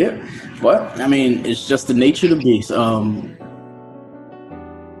 Mm-hmm. Yeah. But, I mean, it's just the nature of the beast.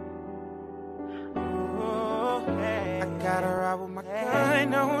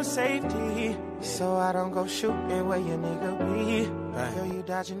 Safety, so I don't go shooting where your nigga be. Girl, you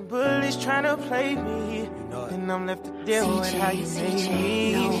dodging bullets trying to play me, and I'm left to deal with how you made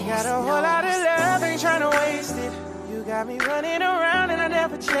me. You got a whole lot of love, ain't trying to waste it. You got me running around and I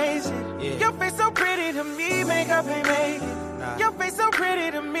never chase it. Yeah. Your face so pretty to me, makeup ain't make it. Your face so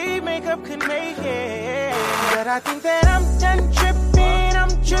pretty to me, makeup could make it. But I think that I'm done tripping, I'm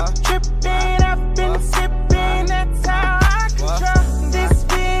tripping. I've been sipping, that's how I control this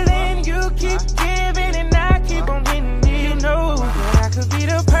feeling. You keep giving and I keep on getting it. You know that I could be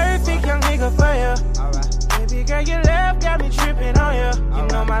the perfect young nigga for you.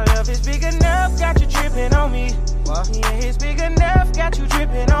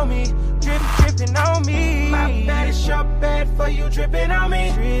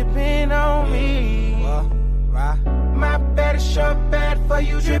 better show bad for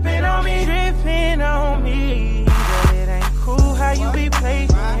you dripping on me. Dripping on me. But it ain't cool how you be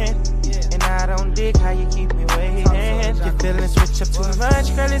playing. And I don't dig how you keep me waiting. Your feelings switch up too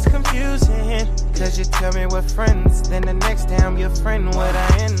much, girl, it's confusing. Cause you tell me we're friends, then the next day I'm your friend, what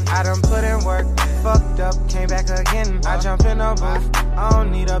I end. I done put in work, fucked up, came back again. I jump in a booth, I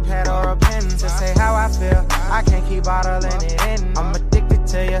don't need a pad or a pen to say how I feel. I can't keep bottling it in. I'm addicted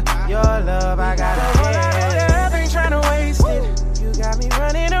to you, your love, I gotta get. Ain't trying to waste it. You got me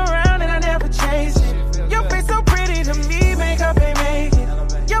running around and I never chase it. Your face so pretty to me, makeup ain't make it.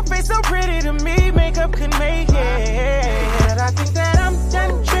 Your face so pretty to me, makeup could make it. But I think that I'm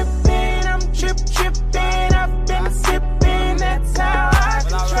done tripping, I'm tripping. I've been sipping, that's how I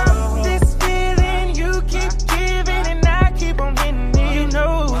control this feeling. You keep giving and I keep on getting it. You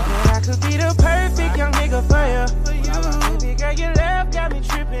know that I could be the perfect young nigga for you. Baby girl, your love got me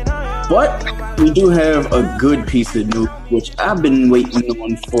tripping on you. But we do have a good piece of news, which I've been waiting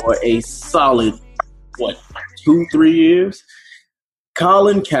on for a solid, 2-3 years?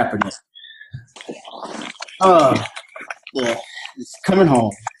 Colin Kaepernick. Yeah, it's coming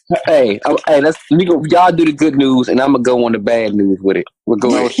home. Hey, let's y'all do the good news, and I'm gonna go on the bad news with it. We'll go.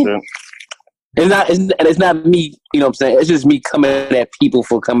 It's not me. You know what I'm saying? It's just me coming at people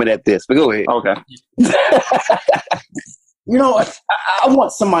for coming at this. But go ahead. Okay. You know, I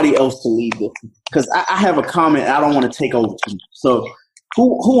want somebody else to lead this because I have a comment. I don't want to take over too much. So,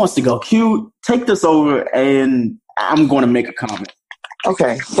 who wants to go? Q, take this over, and I'm going to make a comment.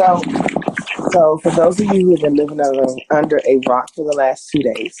 Okay, so for those of you who have been living under a rock for the last 2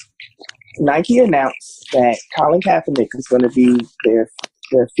 days, Nike announced that Colin Kaepernick is going to be their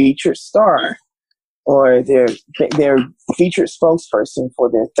featured star or their featured spokesperson for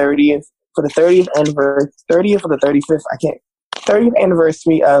their 30th or the 35th, 30th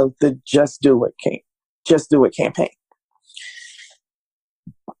anniversary of the Just Do It campaign.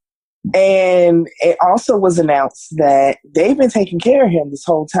 And it also was announced that they've been taking care of him this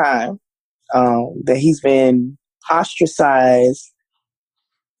whole time, that he's been ostracized,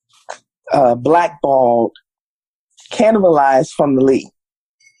 blackballed, cannibalized from the league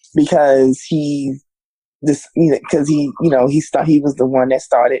because he was the one that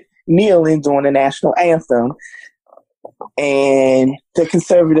started kneeling during the national anthem, and the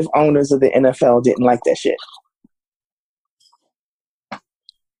conservative owners of the NFL didn't like that shit.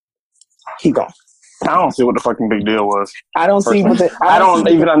 Keep going. I don't see what the fucking big deal was. I don't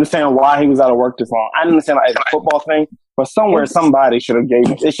even understand why he was out of work this long. I understand it's a football thing, but somebody should have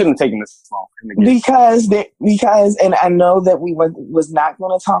it shouldn't have taken this long. Because and I know that we was not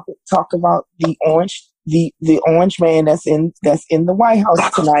going to talk about the orange man that's in the White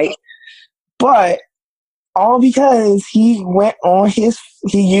House tonight, but all because he went on he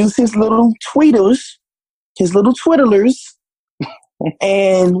used his little tweeters,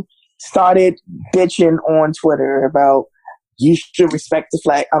 and started bitching on Twitter about you should respect the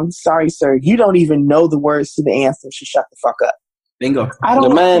flag. I'm sorry, sir. You don't even know the words to the anthem. Should shut the fuck up. Bingo.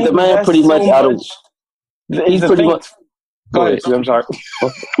 The man pretty much out of. He's pretty much. Go ahead. I'm sorry.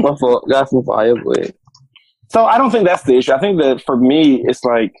 My fault. Got some fire. Go ahead. So I don't think that's the issue. I think that for me, it's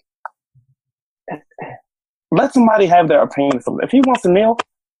like let somebody have their opinion. If he wants to kneel,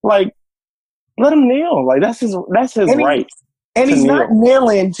 like let him kneel. Like that's his right. And he's not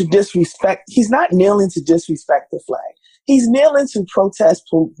kneeling to disrespect. He's not kneeling to disrespect the flag. He's kneeling to protest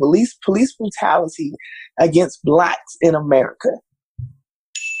police brutality against blacks in America.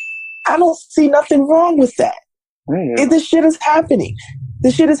 I don't see nothing wrong with that. This shit is happening.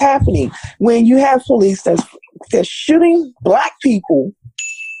 This shit is happening when you have police that's shooting black people.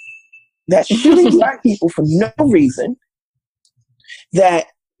 That's shooting black people for no reason. That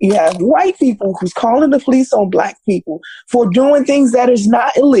you have white people who's calling the police on black people for doing things that is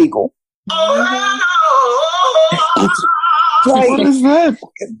not illegal. What is that?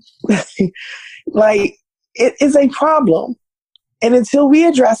 Like, it is a problem. And until we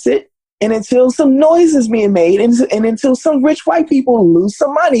address it, and until some noise is being made, and until some rich white people lose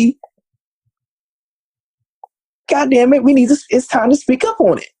some money, God damn it, it's time to speak up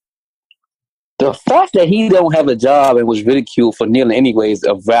on it. The fact that he don't have a job and was ridiculed for kneeling anyway is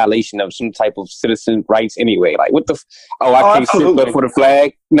a violation of some type of citizen rights anyway. Like, what the... I can't sit up for the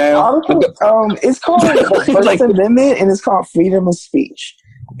flag now? It's called the First Amendment, and it's called freedom of speech.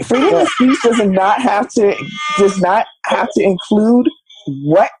 Freedom of speech does not have to include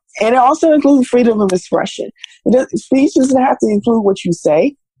what... And it also includes freedom of expression. Speech doesn't have to include what you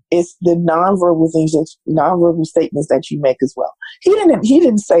say. It's the nonverbal statements that you make as well. He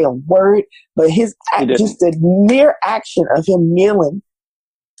didn't say a word, but just the mere action of him kneeling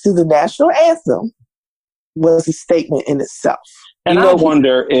to the national anthem was a statement in itself. And I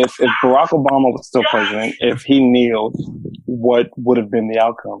wonder if Barack Obama was still president, if he kneeled, what would have been the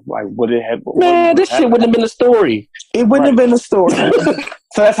outcome? Like, would it have? Man, this shit wouldn't have been a story. It wouldn't have been a story. So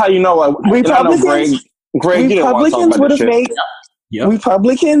that's how you know. Like, Republicans, Greg, you didn't want to talk about would this have shit. made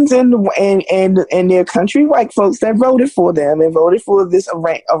Republicans and their country white folks that voted for them and voted for this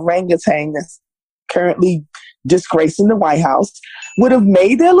orangutan that's currently disgracing the White House would have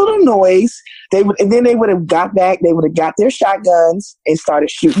made their little noise. They would have got back. They would have got their shotguns and started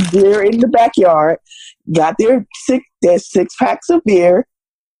shooting deer in the backyard. Got their 6 packs of beer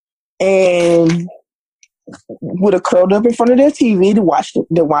and would have curled up in front of their TV to watch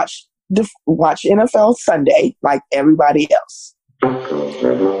NFL Sunday like everybody else.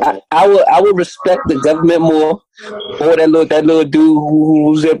 I would respect the government more, or that little dude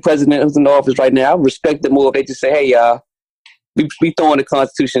who's their president who's in office right now. I would respect them more if they just say, "Hey, y'all, we throwing the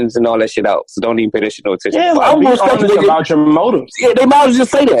constitutions and all that shit out, so don't even pay that shit no attention." Yeah, I would respect them about your motives. Yeah, they might as well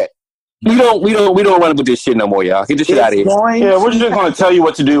just say that. We don't run with this shit no more, y'all. Get this shit out of here. Yeah, we're just going to tell you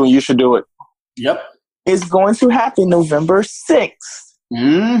what to do and you should do it. Yep. It's going to happen November 6th.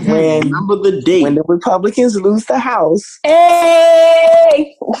 Mm-hmm. Remember the date. When the Republicans lose the House.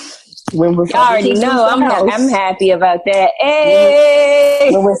 Hey! When Y'all already know I'm happy about that. Hey!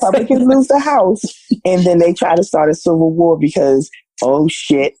 When Republicans lose the House, and then they try to start a civil war because, oh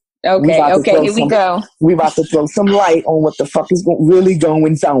shit. Okay, here we go. We about to throw some light on what the fuck is really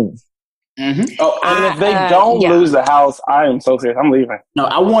going on. Mm-hmm. Oh, and if they don't lose the House, I am so serious. I'm leaving. No,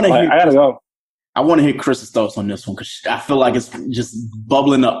 I want to hear. I gotta go. I want to hear Chris's thoughts on this one because I feel like it's just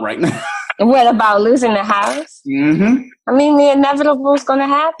bubbling up right now. What about losing the House? Mm-hmm. I mean, the inevitable is going to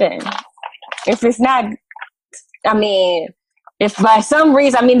happen. If it's not, I mean, if by some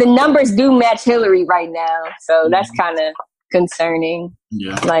reason, I mean, the numbers do match Hillary right now, so that's kind of concerning.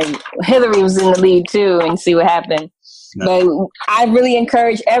 Yeah. Like Hillary was in the lead too, and see what happened. But I really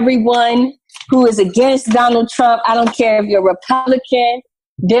encourage everyone who is against Donald Trump. I don't care if you're Republican,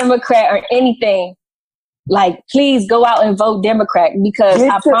 Democrat, or anything. Like, please go out and vote Democrat because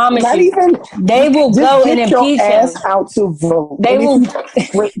I promise you, they will go and impeach him. Out to vote. They will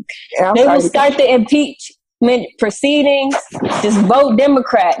start the impeachment proceedings. Just vote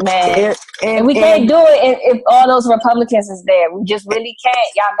Democrat, man. And we can't do it if all those Republicans is there. We just really can't.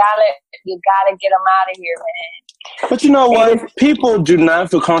 You gotta get them out of here, man. But you know what? People do not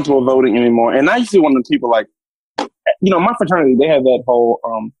feel comfortable voting anymore. And I used to be one of the people like, you know, my fraternity, they have that whole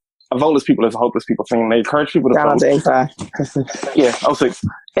a voteless people is a hopeless people thing. They encourage people to vote. Down to 85. Yeah, 06.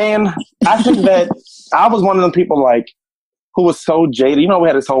 And I think that I was one of them people like who was so jaded. You know, we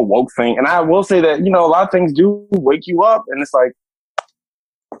had this whole woke thing. And I will say that, you know, a lot of things do wake you up. And it's like,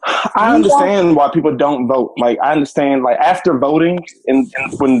 I understand why people don't vote. Like, I understand, like, after voting and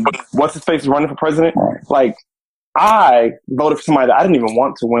when what's-his-face was running for president, like, I voted for somebody that I didn't even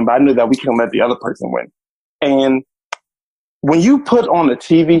want to win, but I knew that we couldn't let the other person win. And when you put on the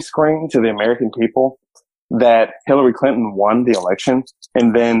TV screen to the American people that Hillary Clinton won the election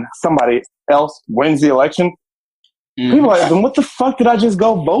and then somebody else wins the election, people are like, then what the fuck did I just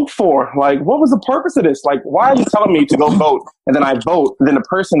go vote for? Like, what was the purpose of this? Like, why are you telling me to go vote and then I vote and then the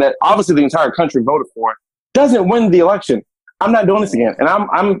person that obviously the entire country voted for doesn't win the election? I'm not doing this again. And I'm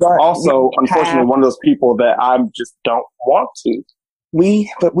also, unfortunately, one of those people that I just don't want to.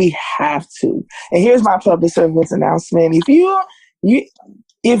 But we have to. And here's my public service announcement. If you're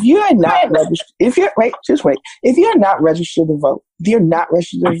not registered, if you're not registered to vote,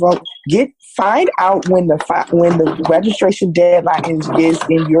 find out when the registration deadline is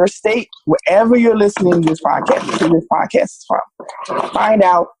in your state, wherever you're listening to this podcast is from. Find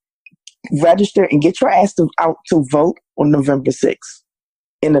out, register, and get your ass out to vote on November 6th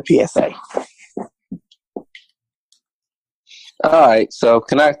in the PSA. All right, so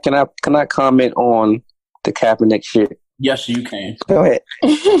can I comment on the Kaepernick shit? Yes, you can. Go ahead.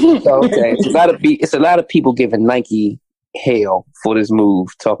 Okay, it's a lot of people giving Nike hell for this move,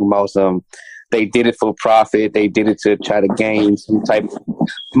 talking about they did it for profit, they did it to try to gain some type of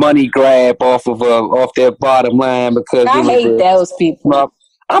money grab off their bottom line because I hate those people.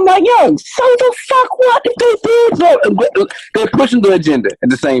 I'm like, yo, so the fuck what if they did? They're pushing the agenda at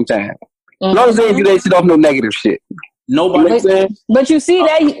the same time. As long as they do that shit off no negative shit. Nobody. But you see,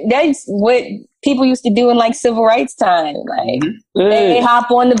 that's what people used to do in like civil rights time. Like they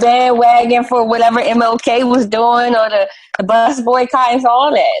hop on the bandwagon for whatever MLK was doing or the bus boycott and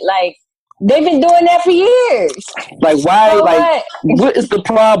all that. Like they've been doing that for years. Like why? What is the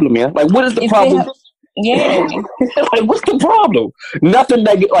problem, man? Like what is the problem? Like what's the problem? Nothing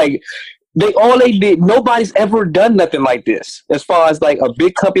like. They did. Nobody's ever done nothing like this. As far as like a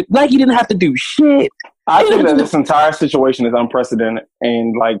big company, Nike didn't have to do shit. I think that this entire situation is unprecedented,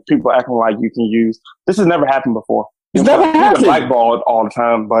 and like people acting like you can use this has never happened before. It's never happened. Blackballed all the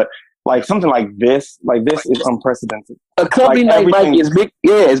time, but like something like this is unprecedented. A company like Nike,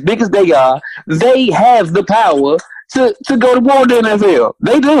 as big as they are, they have the power to go to war with the NFL.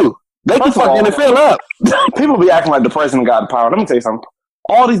 They do. They can fuck the NFL up. People be acting like the president got the power. Let me tell you something.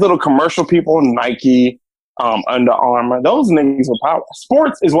 All these little commercial people, Nike, Under Armour, those niggas with power.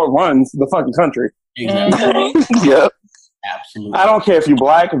 Sports is what runs the fucking country. Exactly. Yep. Absolutely. I don't care if you're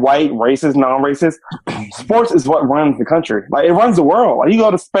black, white, racist, non-racist. Sports is what runs the country. Like, it runs the world. Like, you go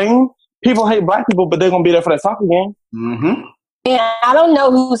to Spain, people hate black people, but they're going to be there for that soccer game. Mm-hmm. And I don't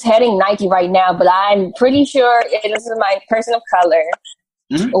know who's heading Nike right now, but I'm pretty sure it is my person of color.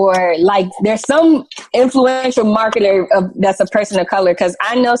 Mm-hmm. Or like there's some influential marketer that's a person of color, because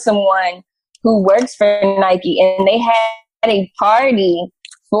I know someone who works for Nike and they had a party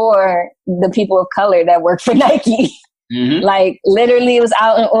for the people of color that work for Nike. Mm-hmm. Like literally it was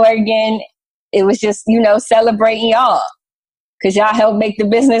out in Oregon. It was just, celebrating y'all because y'all helped make the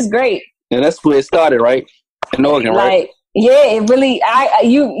business great. And that's where it started, right? In Oregon, right? Yeah, it really.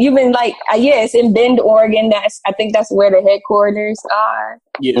 You've been like, it's in Bend, Oregon. I think that's where the headquarters are.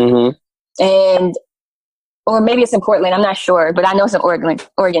 Yeah, and or maybe it's in Portland. I'm not sure, but I know it's in Oregon.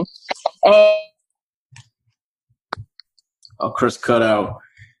 And Chris cut out,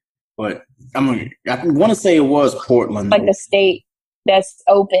 but I want to say it was Portland, like the state that's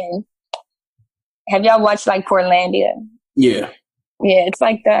open. Have y'all watched like Portlandia? Yeah, it's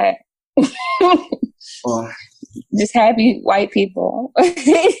like that. Just happy white people.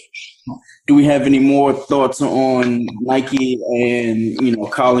 Do we have any more thoughts on Nike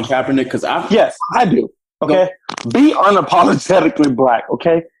and Colin Kaepernick? Yes, I do. Okay, be unapologetically black.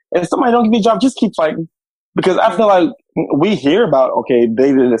 Okay, if somebody don't give you a job, just keep fighting. Because I feel like we hear about they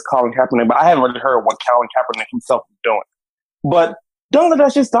did this Colin Kaepernick, but I haven't really heard what Colin Kaepernick himself is doing. But don't let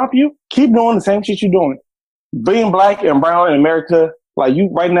that shit stop you. Keep doing the same shit you're doing. Being black and brown in America. Like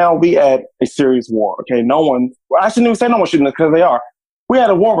right now, we at a serious war, okay? I shouldn't even say no one shooting us because they are. We at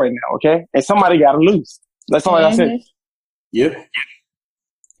a war right now, okay? And somebody got to lose. That's all I got to say. Yep.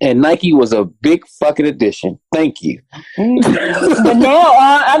 And Nike was a big fucking addition. Thank you. But now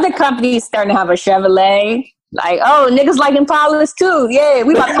other companies starting to have a Chevrolet. Like, niggas like Impalas too. Yeah,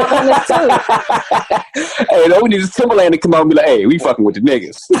 we about to fuck on this too. Hey, we need this Timberland to come out and be like, hey, we fucking with the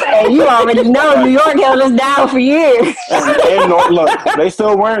niggas. Hey, you already know New York held us down for years. Look, they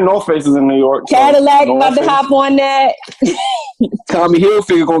still wearing North Faces in New York. Cadillac about to hop on that. Tommy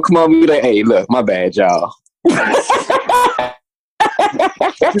Hilfiger gonna come out and be like, hey, look, my bad, y'all.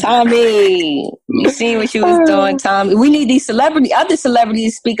 Tommy, you see what you was doing, Tommy. We need these other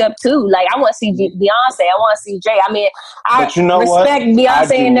celebrities to speak up too. Like I want to see Beyonce. I want to see Jay. I mean, I respect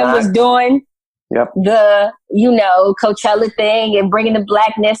Beyonce and them was doing the Coachella thing and bringing the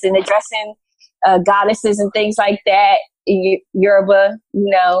blackness and addressing goddesses and things like that in Yoruba,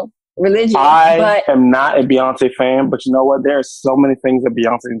 religion. I am not a Beyonce fan, but you know what? There are so many things that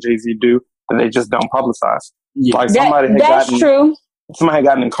Beyonce and Jay-Z do that they just don't publicize. Yeah. Like true. Somebody had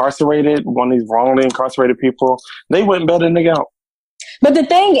gotten incarcerated, one of these wrongly incarcerated people. They wouldn't bail the nigga out. But the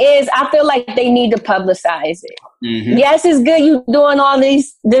thing is, I feel like they need to publicize it. Mm-hmm. Yes, it's good you doing all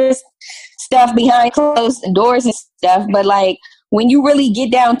this stuff behind closed doors and stuff, but like when you really get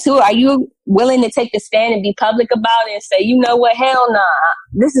down to it, are you willing to take the stand and be public about it and say, you know what, hell nah,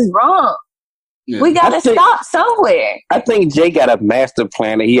 this is wrong. Yeah. We got to stop somewhere. I think Jay got a master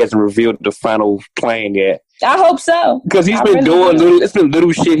plan that he hasn't revealed the final plan yet. I hope so. Because he's been doing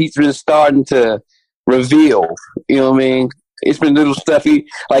little shit he's been starting to reveal. You know what I mean? It's been little stuff. He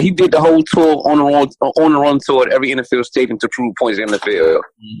did the whole tour on the run tour at every NFL stadium to prove points in the NFL.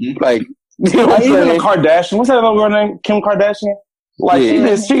 Mm-hmm. Like, even Kardashian. What's that other girl name? Kim Kardashian? Like,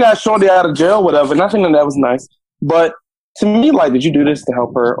 she got Shorty out of jail, whatever. And I think that was nice. But to me, like, did you do this to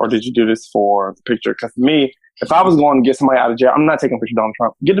help her or did you do this for the picture? Because to me, if I was going to get somebody out of jail, I'm not taking a picture of Donald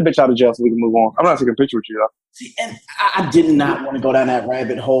Trump. Get the bitch out of jail so we can move on. I'm not taking a picture with you, though. See, and I did not want to go down that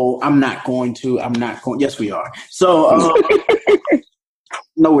rabbit hole. I'm not going to. Yes, we are. So,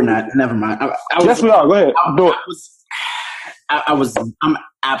 no, we're not. Never mind. Yes, we are. Go ahead. Do it. I'm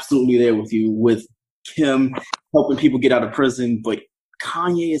absolutely there with you with Kim helping people get out of prison, but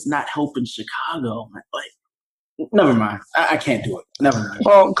Kanye is not helping Chicago. Like, never mind. I can't do it. Never mind.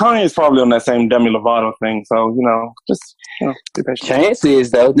 Well, Kanye is probably on that same Demi Lovato thing, so just be patient. Chance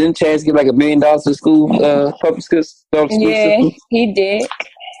is though. Didn't Chance get like $1 million to school public school? Yeah, he did.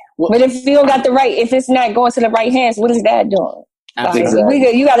 But if you don't got the right, if it's not going to the right hands, what is that doing?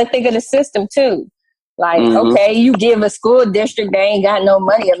 Like, you got to think of the system too. Like, okay, you give a school district, they ain't got no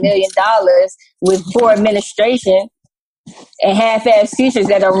money, $1 million with poor administration and half-ass teachers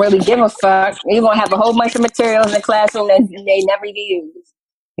that don't really give a fuck. You're going to have a whole bunch of materials in the classroom that they never use.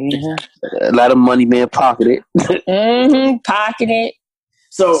 A lot of money being pocketed. Pocketed.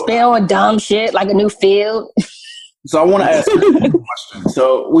 So spend on dumb shit like a new field. So I want to ask you a question.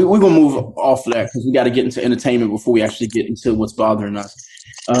 So we're going to move off that because we got to get into entertainment before we actually get into what's bothering us.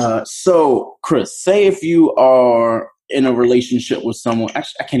 So, Chris, say if you are in a relationship with someone.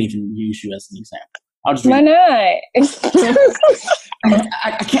 Actually, I can't even use you as an example. I'll just Why not?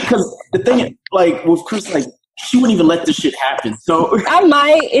 I can't, because the thing, like, with Chris, like, she wouldn't even let this shit happen. So I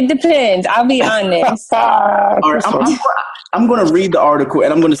might. It depends. I'll be honest. All right, I'm going to read the article,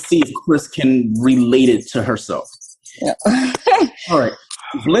 and I'm going to see if Chris can relate it to herself. Yeah. All right.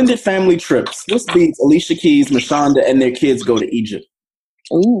 Blended family trip. Swiss Beats, Alicia Keys, Mashonda, and their kids go to Egypt.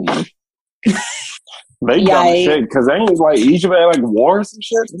 Ooh. They dumb shit because they ain't like Egypt had like wars and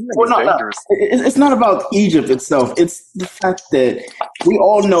shit. Well, no. It's not about Egypt itself. It's the fact that we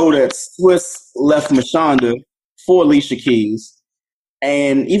all know that Swiss left Mashonda for Alicia Keys,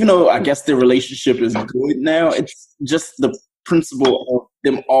 and even though I guess their relationship is good now, it's just the principle of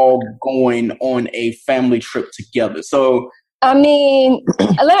them all going on a family trip together. So, I mean,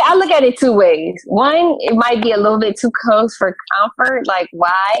 I look at it two ways. One, it might be a little bit too close for comfort, like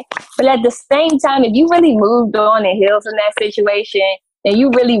why? But at the same time, if you really moved on and healed from that situation, and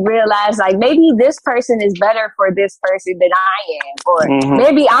you really realize, like, maybe this person is better for this person than I am, or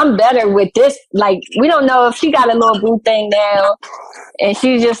maybe I'm better with this. Like, we don't know if she got a little boo thing now, and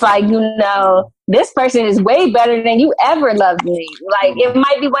she's just like, this person is way better than you ever loved me. Like, it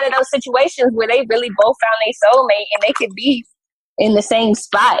might be one of those situations where they really both found their soulmate, and they could be in the same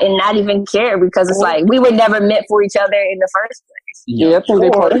spot and not even care because it's like we were never meant for each other in the first place. Yeah, I think they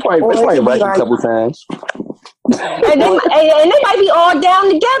probably right a couple times. And they might be all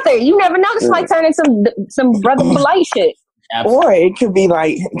down together. You never know. This might turn into some brother polite shit. Or it could be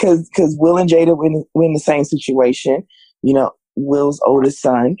like because Will and Jada were in the same situation. You know, Will's oldest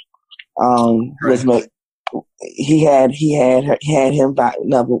son was he had him by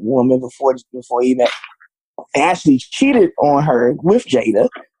another woman before he met. Actually cheated on her with Jada.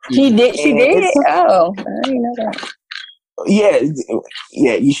 She did. Oh, I didn't know that. Yeah.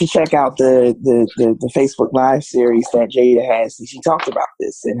 You should check out the Facebook Live series that Jada has. She talked about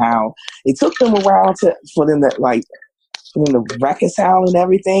this and how it took them a while for them to reconcile and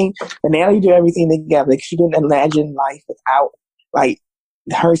everything. And now they do everything together. Like, she didn't imagine life without like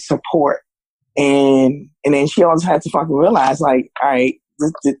her support. And then she also had to fucking realize, like, all right,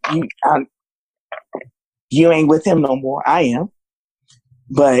 you ain't with him no more. I am.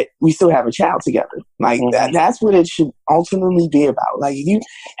 But we still have a child together. Like, that's what it should ultimately be about. Like, if you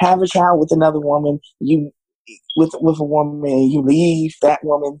have a child with another woman, with a woman, and you leave that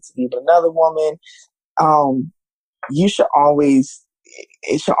woman to be with another woman, it should always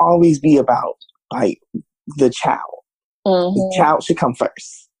be about, like, the child. The child should come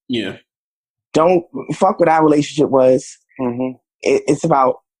first. Yeah. Don't fuck what our relationship was. It's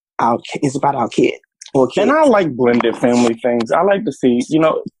about our kid. And I like blended family things. I like to see,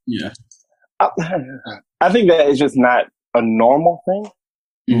 Yeah. I think that it's just not a normal thing,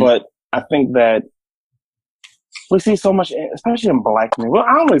 but I think that we see so much, especially in black community. Well,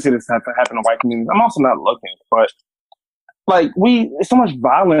 I don't really see this happen in white communities. I'm also not looking, but like there's so much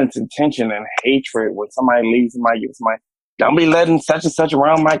violence and tension and hatred when somebody leaves somebody, don't be letting such and such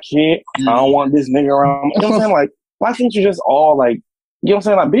around my kid. I don't want this nigga around. You know what I'm saying? Like, why can't you just all like, you know what I'm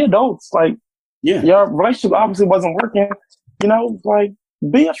saying? Like, be adults. Like, yeah, your relationship obviously wasn't working. Like,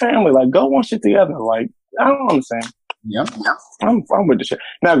 be a family. Like, go on shit together. Like, I don't understand. Yeah. I'm with the shit.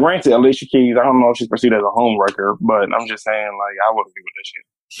 Now, granted, Alicia Keys, I don't know if she's perceived as a homewrecker, but I'm just saying, like, I wouldn't be with this shit.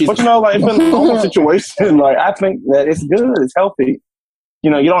 But like, if in a normal situation, like, I think that it's good, it's healthy. You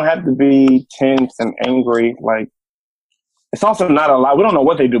don't have to be tense and angry. Like, it's also not a lot. We don't know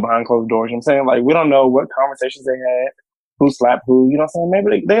what they do behind closed doors. You know what I'm saying? Like, we don't know what conversations they had. Who slapped who? You know what I'm saying?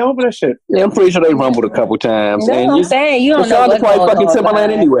 Maybe they over that shit. Yeah, I'm pretty sure they rumbled a couple times. That's what I'm saying. You don't know what's going on. Fucking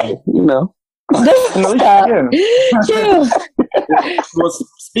Timberland anyway. True. Well,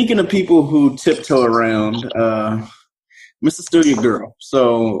 speaking of people who tiptoe around, Mr. Studio Girl.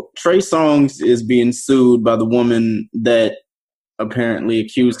 So Trey Songz is being sued by the woman that apparently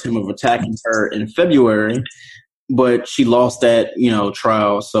accused him of attacking her in February, but she lost that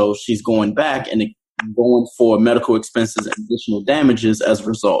trial, so she's going back and going for medical expenses and additional damages as a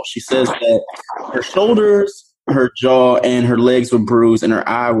result. She says that her shoulders, her jaw, and her legs were bruised and her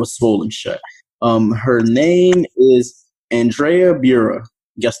eye was swollen shut. Her name is Andrea Bura.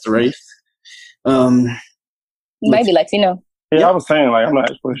 Guess the race. Might be Latino. Yeah, I was saying, like, I'm not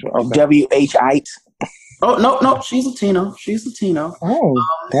actually sure. Okay. W-H-I. Oh, no, she's Latino. Oh,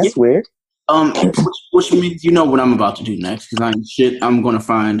 that's weird. Which means you know what I'm about to do next, because I'm shit. I'm gonna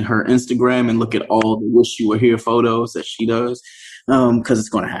find her Instagram and look at all the "Wish You Were Here" photos that she does, because it's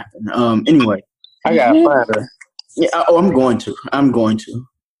gonna happen. Anyway, I gotta find her. Yeah, I'm going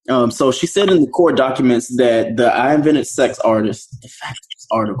to. So she said in the court documents that the I Invented Sex artist, the fact that this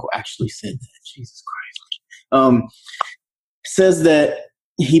article actually said that, Jesus Christ, says that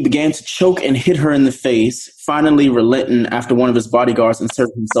he began to choke and hit her in the face, finally relenting after one of his bodyguards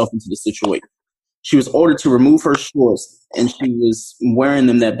inserted himself into the situation. She was ordered to remove her shorts, and she was wearing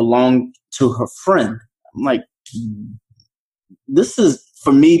them that belonged to her friend. I'm like, this is,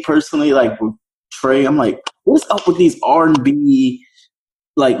 for me personally, like with Trey, I'm like, what's up with these R&B,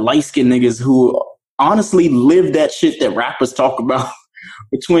 like, light-skinned niggas who honestly live that shit that rappers talk about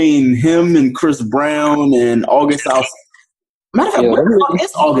between him and Chris Brown and August Alsina. Matter of fact, where the fuck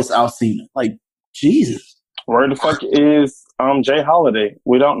is August Alsina? Like, Jesus. Where the fuck is Jay Holiday?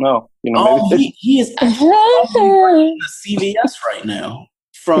 We don't know. You know, maybe he is actually working in CVS right now.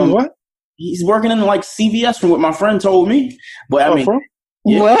 From what? He's working in like CVS from what my friend told me. But I mean,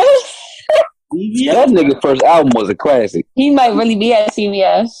 what? CVS? That nigga first album was a classic. He might really be at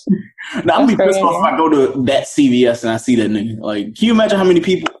CVS. Now, I'm be pissed off if I go to that CVS and I see that nigga. Like, can you imagine how many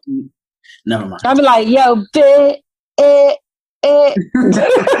people? Never mind. I'll be like, yo,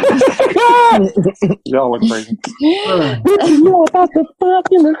 y'all look crazy.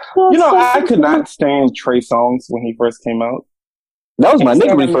 I could not stand Trey Songz when he first came out. That was my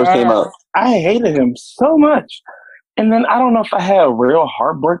nigga when he first came out. I hated him so much. And then I don't know if I had a real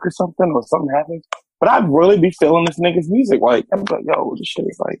heartbreak or something happened, but I'd really be feeling this nigga's music. Like, I'm like, yo, this shit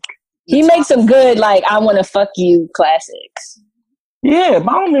is like. He makes some good, like, I want to fuck you classics. Yeah,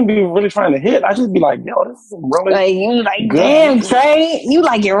 but I don't even be really trying to hit. I just be like, yo, this is really like, you like, good. Damn, Trey, you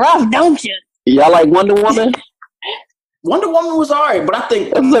like it rough, don't you? Y'all like Wonder Woman? Wonder Woman was alright, but I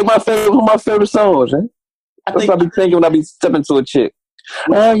think that's like one of my favorite songs, man. That's what I be thinking when I be stepping to a chick.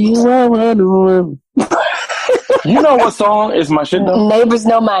 Are you a Wonder Woman? You know what song is my shit though? Neighbors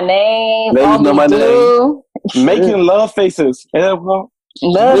Know My Name. Neighbors Know My Name. Making Love Faces. Love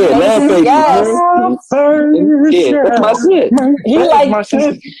Faces, yes. Yeah, that's my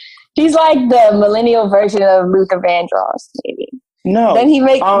shit. He's like the millennial version of Luther Vandross, maybe. No. Then he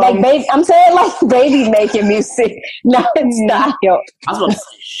make like baby. I'm saying like baby making music, not style. I was about to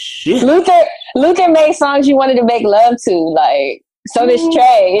say shit. Luther made songs you wanted to make love to, like. So this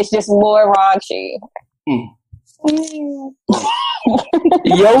Trey, it's just more raunchy.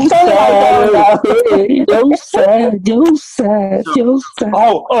 Yo sad.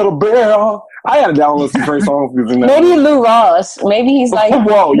 Oh, the bear. I gotta download some Trey songs. Maybe Lou Ross. Maybe he's like.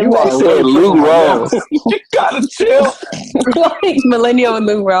 Whoa, you are said Lou Ross. You gotta chill. Like millennial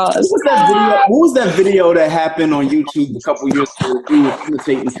Lou Ross. What was that video that happened on YouTube a couple years ago? He was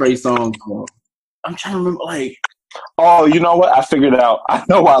imitating Trey songs. I'm trying to remember, like. Oh, you know what? I figured it out. I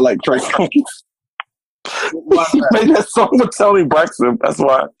know why I like Trey songs. He made that song with Tony Braxton. That's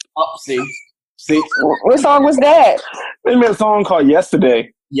why. Oh, see. What song was that? They made a song called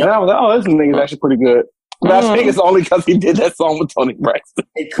Yesterday. Yep. And I was like, oh, this nigga's actually pretty good. But I think it's only because he did that song with Tony Braxton.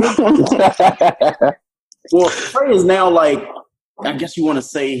 It could be. Well, Trey is now like, I guess you want to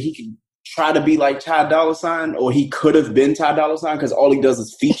say he could try to be like Ty Dolla $ign, or he could have been Ty Dolla $ign because all he does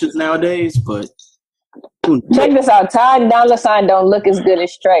is features nowadays, but. Check this out. Ty Dolla $ign don't look as good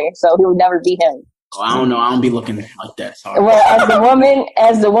as Trey, so he would never be him. Oh, I don't know. I don't be looking like that. Sorry. Well,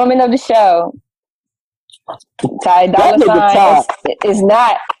 as the woman of the show, Ty Dolla $ign is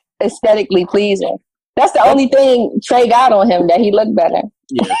not aesthetically pleasing. That's the only thing Trey got on him, that he looked better.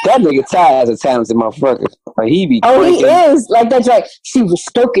 Yeah, that nigga Ty is a talented motherfucker. Like he be. Oh, he is like that. Like she was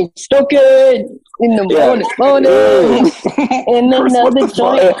stoking in the morning, in another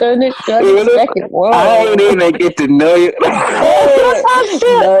joint. I ain't even get to know you.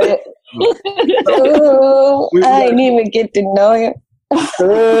 I ain't even get to know you.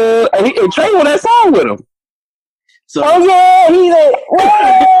 And Trey on that song with him. So, oh yeah, he's like,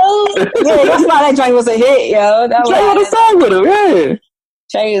 whoa. Yeah, that's why that joint was a hit, yo. That Trey on the song with him, yeah.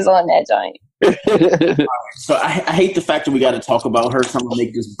 Trey is on that joint. So I hate the fact that we got to talk about her, so I'm gonna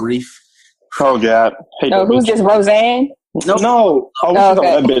make this brief. Oh God, who's this, Roseanne? No. Oh, we're talking about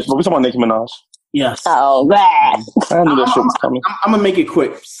that bitch, but we're talking about Nicki Minaj. Yes. Oh, bad. I knew that shit was coming. I'm gonna make it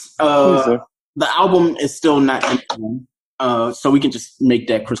quick. The album is still not in, so we can just make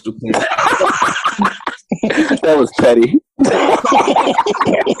that crystal clear. That was petty.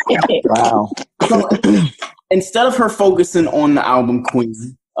 Wow. So, instead of her focusing on the album Queen,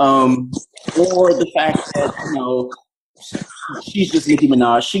 or the fact that, you know, she's just Nicki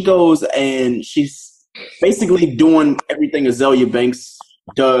Minaj. She goes and she's basically doing everything Azalea Banks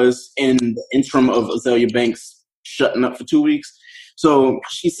does in the interim of Azalea Banks shutting up for 2 weeks. So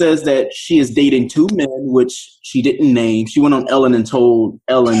she says that she is dating 2 men, which she didn't name. She went on Ellen and told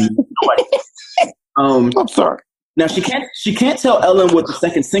Ellen nobody. I'm sorry. Now she can't tell Ellen what the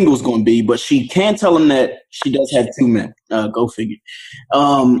second single is going to be, but she can tell him that she does have 2 men. Go figure.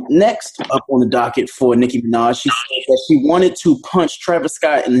 Next up on the docket for Nicki Minaj, she said that she wanted to punch Travis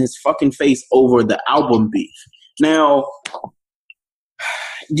Scott in his fucking face over the album beef. Now,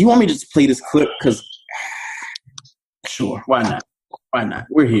 do you want me to just play this clip? Because sure, why not? Why not?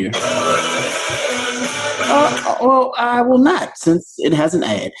 We're here. Well, I will not, since it has an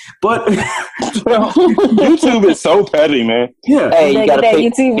ad. But YouTube is so petty, man. Yeah. Hey, you gotta pay.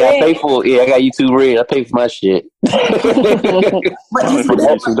 You gotta pay for it. Yeah, I got YouTube Red. I pay for my shit. That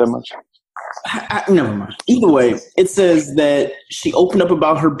much. Never mind. Either way, it says that she opened up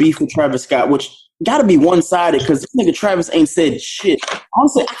about her beef with Travis Scott, which gotta be one-sided because this nigga Travis ain't said shit.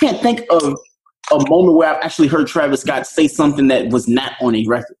 Honestly, I can't think of a moment where I've actually heard Travis Scott say something that was not on a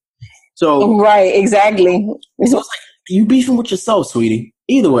record. So right, exactly. So it's like, you beefing with yourself, sweetie.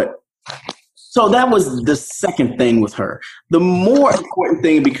 Either way. So that was the second thing with her. The more important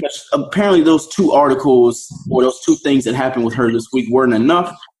thing, because apparently those 2 articles or those 2 things that happened with her this week weren't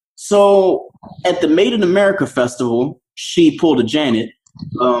enough. So at the Made in America Festival, she pulled a Janet.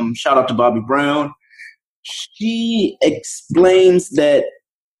 Shout out to Bobby Brown. She explains that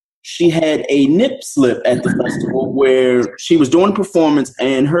she had a nip slip at the festival where she was doing a performance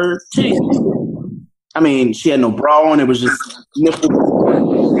and her titties. I mean, she had no bra on. It was just nipple.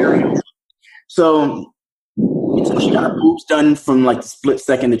 So she got her boobs done from like the split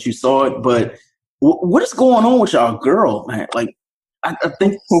second that you saw it. But what is going on with y'all girl, man? Like, I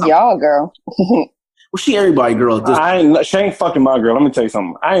think y'all girl. Well, she everybody girl. She ain't fucking my girl. Let me tell you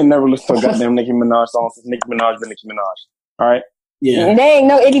something. I ain't never listened to a goddamn Nicki Minaj song since Nicki Minaj been Nicki Minaj. All right. Yeah. They ain't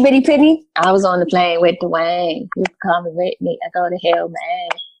no itty bitty pitty. I was on the plane with Dwayne. You can call me Whitney. I go to hell, man.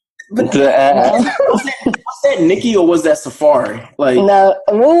 Was that Nicki or was that Safari? Like no,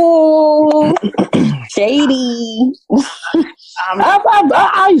 ooh, shady.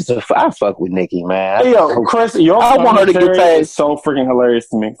 I used to fuck with Nicki, man. Hey, yo, Chris, your commentary is so freaking hilarious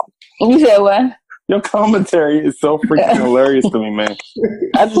to me. You said what? Your commentary is so freaking hilarious to me, man.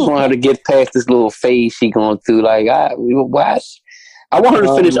 I just want her to get past this little phase she going through. Like, I want her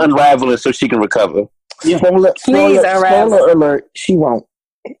to finish unraveling so she can recover. Yeah. Please unravel. Spoiler alert, she won't.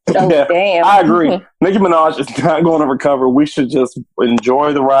 Oh, yeah, damn. I agree. Nicki Minaj is not going to recover. We should just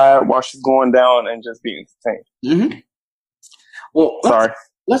enjoy the ride while she's going down and just be entertained. Mm-hmm. Well, sorry.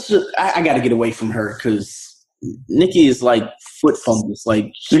 Let's just. I got to get away from her because Nicki is like foot fungus.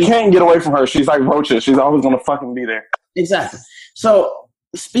 Like you can't get away from her. She's like roaches. She's always going to fucking be there. Exactly. So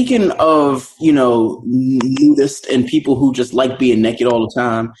speaking of, you know, nudists and people who just like being naked all the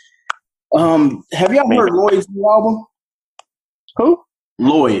time, have y'all heard Lloyd's new album? Who?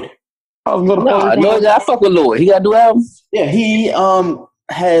 Lloyd. I fuck with Lloyd. He got a new album? Yeah, he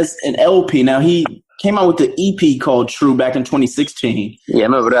has an LP. Now, he came out with the EP called True back in 2016. Yeah, I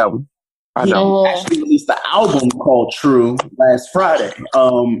remember that one. I know. Actually released the album called True last Friday.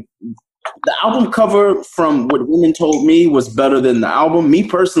 The album cover, from what women told me, was better than the album. Me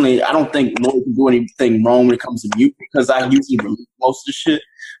personally, I don't think Lloyd can do anything wrong when it comes to music because I usually release most of the shit.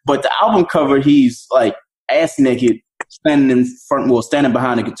 But the album cover, he's like ass naked, standing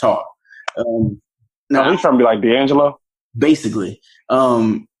behind a guitar. Now he's trying to be like D'Angelo. Basically,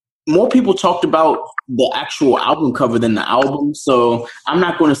 more people talked about the actual album cover than the album. So I'm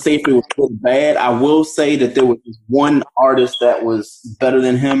not going to say if it was good or bad. I will say that there was one artist that was better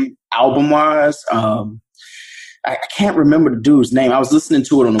than him album wise. I can't remember the dude's name. I was listening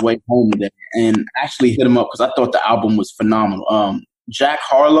to it on the way home today and actually hit him up because I thought the album was phenomenal. Jack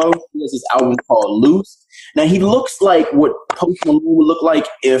Harlow, he has this album called Loose. Now he looks like what Post Malone would look like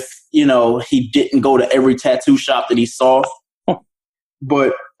if, you know, he didn't go to every tattoo shop that he saw.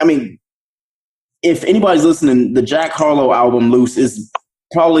 But I mean, if anybody's listening, the Jack Harlow album Loose is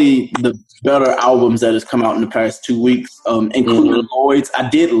probably the better albums that has come out in the past 2 weeks, including Lloyd's. I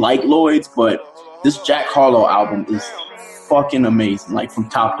did like Lloyd's, but this Jack Harlow album is fucking amazing, like from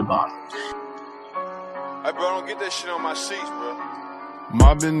top to bottom. Hey, bro, don't get that shit on my sheets, bro.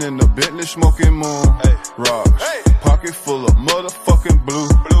 Mobbing in the Bentley, smoking moon. Hey. Rocks. Hey. Pocket full of motherfucking blue.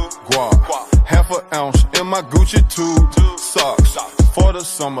 Guap. Half an ounce in my Gucci tube. Socks. For the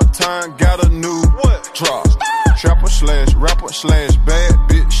summertime, got a new drop. Trapper / rapper / bad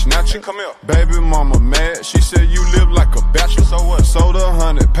bitch snatcher. Come here. Baby mama mad. She said you live like a bachelor. So what? Sold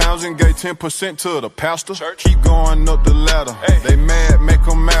 100 pounds and gave 10% to the pastor. Keep going up the ladder. They mad, make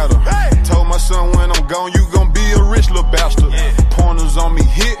them matter. Told my son when I'm gone, you gon' be a rich little bastard. Pointers on me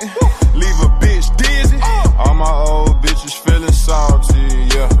hitting, leave a bitch dizzy. All my old bitches feeling salty,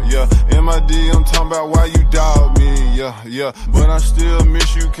 yeah. MID, I'm talking about why you dog me, yeah. But I still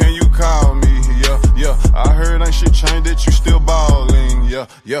miss you, can you call me, yeah. I heard ain't shit changed, that you still ballin',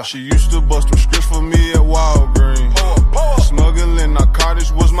 yeah. She used to bust them scripts for me at Walgreens. Smuggling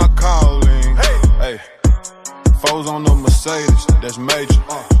narcotics was my calling, hey. Foes on the Mercedes, that's major.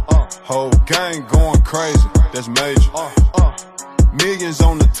 Whole gang going crazy, that's major. Millions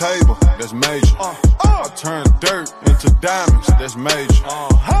on the table, that's major. I turn dirt into diamonds, that's major.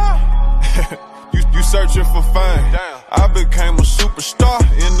 You searching for fame. I became a superstar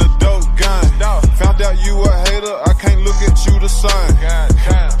in the dope game. Found out you a hater, I can't look at you the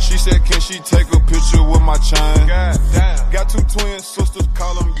same. She said, can she take a picture with my chain? Got two twin sisters,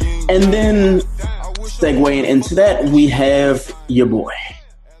 call them Ying. And then, segueing into that, we have your boy,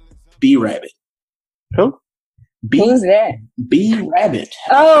 B Rabbit. Who? Who's that? B Rabbit.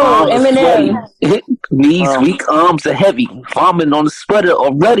 Oh, Eminem. These weak arms are heavy. Vomit on the sweater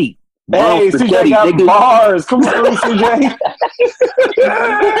already. Hey, CJ got bars. Come on, CJ.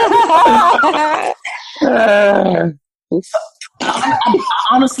 I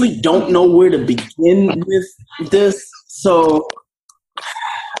honestly don't know where to begin with this. So,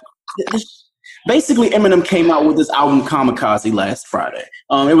 basically, Eminem came out with this album Kamikaze last Friday.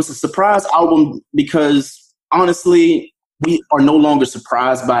 It was a surprise album because, honestly, we are no longer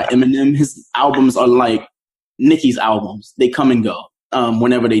surprised by Eminem. His albums are like Nicki's albums. They come and go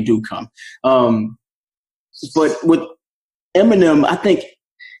whenever they do come. But with Eminem, I think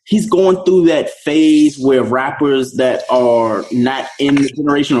he's going through that phase where rappers that are not in the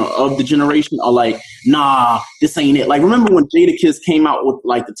generation or of the generation are like, nah, this ain't it. Like, remember when Jadakiss came out with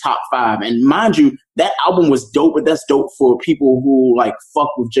like the top 5? And mind you, that album was dope, but that's dope for people who like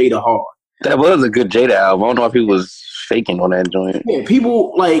fuck with Jada hard. That was a good Jada album. I don't know if he was faking on that joint. Yeah,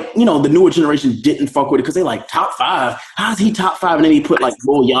 people like, the newer generation didn't fuck with it because they like, top 5? How's he top 5? And then he put like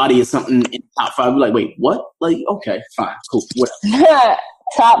Lil Yachty or something in top 5. We're like, wait, what? Like, okay, fine, cool, whatever.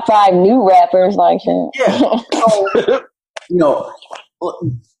 Top 5 new rappers like him. Yeah. So,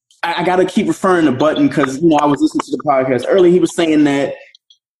 I got to keep referring to Button because, I was listening to the podcast earlier. He was saying that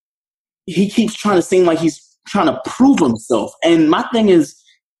he keeps trying to seem like he's trying to prove himself. And my thing is,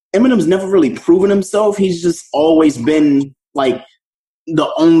 Eminem's never really proven himself. He's just always been like the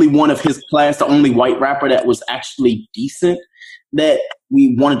only one of his class, the only white rapper that was actually decent that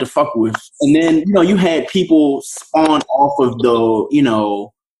we wanted to fuck with. And then, you had people spawn off of the,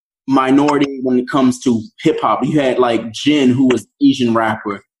 minority when it comes to hip hop. You had like Jin, who was Asian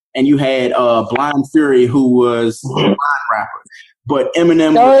rapper, and you had Blind Fury, who was a blind rapper. But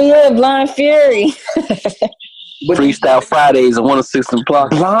Eminem. Oh yeah, Blind Fury. But Freestyle Fridays and 106 and Block.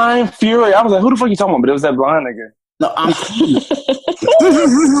 Blind Fury. I was like, who the fuck you talking about? But it was that blind nigga. No, I'm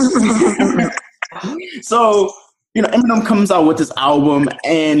So, Eminem comes out with this album,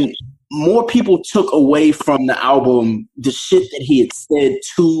 and more people took away from the album the shit that he had said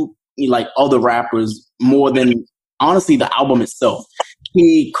to like other rappers more than honestly the album itself.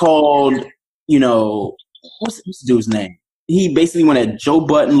 He called, what's this dude's name? He basically went at Joe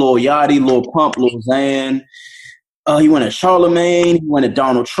Budden, Lil Yachty, Lil Pump, Lil Xan. He went at Charlemagne. He went at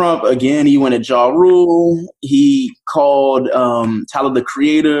Donald Trump. Again, he went at Ja Rule. He called Tyler, the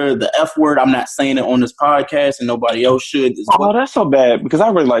Creator, the F word. I'm not saying it on this podcast, and nobody else should. Oh, that's so bad, because I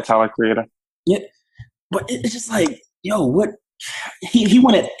really like Tyler, the Creator. Yeah, but it's just like, yo, what? He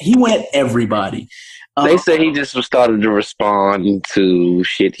went at everybody. They say he just started to respond to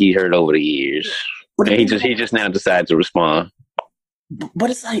shit he heard over the years. And he just now decided to respond. But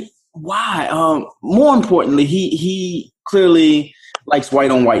it's like, why? More importantly, he clearly likes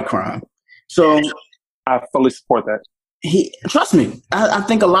white on white crime. So I fully support that. Trust me, I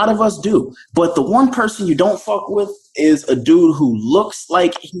think a lot of us do. But the one person you don't fuck with is a dude who looks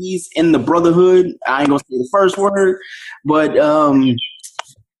like he's in the Brotherhood. I ain't gonna say the first word, but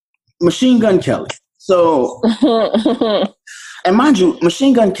Machine Gun Kelly. So, and mind you,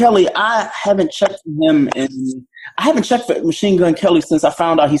 Machine Gun Kelly, I haven't checked for Machine Gun Kelly since I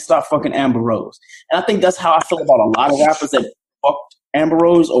found out he stopped fucking Amber Rose. And I think that's how I feel about a lot of rappers that fucked Amber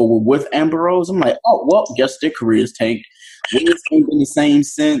Rose or were with Amber Rose. I'm like, oh, well, guess their careers tanked. Wigs ain't been the same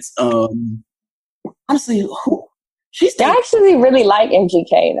since. Honestly, I actually really like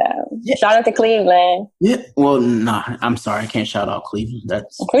MGK though. Yeah. Shout out to Cleveland. Yeah. Well, nah, I'm sorry, I can't shout out Cleveland.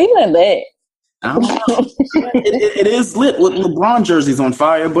 That's Cleveland lit. It is lit with LeBron jerseys on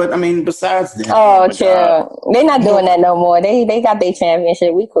fire, but I mean, besides that. Oh, chill. They're not doing that no more. They got their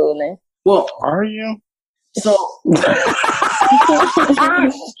championship. We coolin'. Well, are you? So.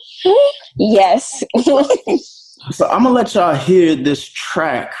 Yes. So I'm gonna let y'all hear this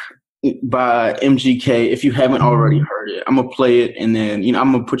track by MGK if you haven't already heard it. I'm gonna play it and then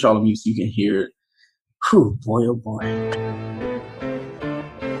I'm gonna put y'all on mute so you can hear it. Whew, boy, oh boy.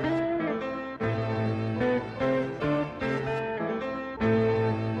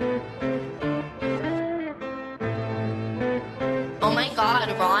 Oh my God,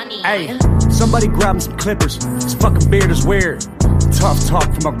 Ronnie. Hey, somebody grab me some clippers. This fucking beard is weird. Tough talk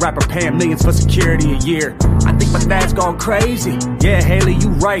from a rapper paying millions for security a year. I think my dad's gone crazy. Yeah, Haley, you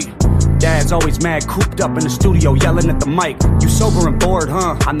right. Dad's always mad, cooped up in the studio, yelling at the mic. You sober and bored,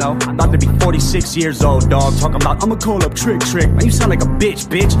 huh? I know. I'm about to be 46 years old, dog. Talking about, I'ma call up Trick. Man, you sound like a bitch.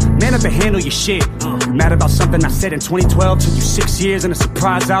 Man up and handle your shit. You mad about something I said in 2012? Took you 6 years and a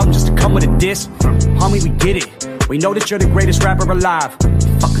surprise album just to come with a diss? Homie, we get it. We know that you're the greatest rapper alive.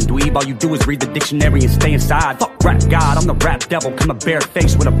 Fucking dweeb, all you do is read the dictionary and stay inside. Fuck rap god, I'm the rap devil. Come a bare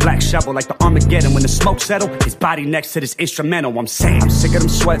face with a black shovel like the Armageddon. When the smoke settle, his body next to this instrumental. I'm saying, I'm sick of them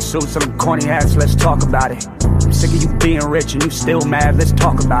sweatsuits and them corny hats, let's talk about it. I'm sick of you being rich and you still mad, let's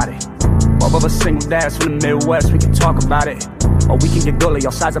talk about it. Both of us single dads from the Midwest, we can talk about it. Or we can get gully,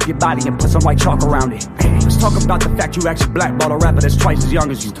 I'll size up your body and put some white chalk around it. Let's talk about the fact you actually blackball a rapper that's twice as young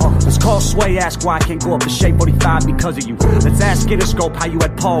as you. Let's call Sway, ask why I can't go up to Shea 45 because of you. Let's ask Interscope how you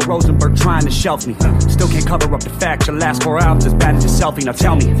had Paul Rosenberg trying to shelf me. Still can't cover up the fact your last 4 albums as bad as your selfie. Now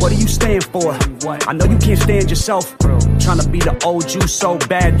tell me, what do you stand for? I know you can't stand yourself. Trying to be the old you so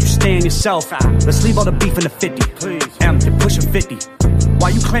bad you stand yourself. Let's leave all the beef in the 50. You're pushing 50. Why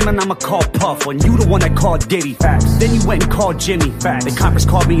you claiming I'ma call Puff when you the one that called Diddy? Facts. Then you went and called Jimmy. Facts. They conference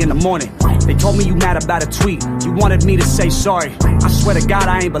called me in the morning. They told me you mad about a tweet. You wanted me to say sorry. I swear to God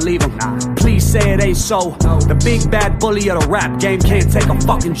I ain't believe him. Please say it ain't so. The big bad bully of the rap game can't take a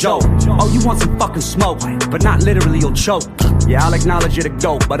fucking joke. Oh, you want some fucking smoke, but not literally, you'll choke. Yeah, I'll acknowledge you're the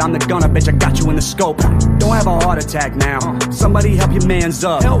GOAT, but I'm the gunner, bitch, I got you in the scope. Don't have a heart attack now. Somebody help your mans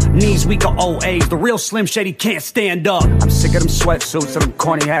up. Knees weak or old age, the real Slim Shady can't stand up. I'm sick of them sweatsuits and them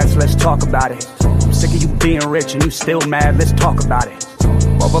corny hats, let's talk about it. I'm sick of you being rich and you still mad, let's talk about it.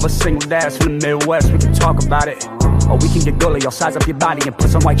 Both of us single dads from the Midwest, we can talk about it. Or we can get gully, I'll size up your body and put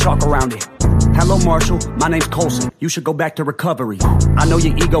some white chalk around it. Hello, Marshall, my name's Colson. You should go back to recovery. I know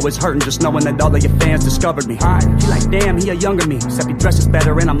your ego is hurting just knowing that all of your fans discovered me. He like, damn, he a younger me. Except he dresses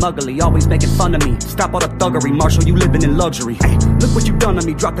better and I'm ugly, always making fun of me. Stop all the thuggery, Marshall, you living in luxury. Hey, look what you done to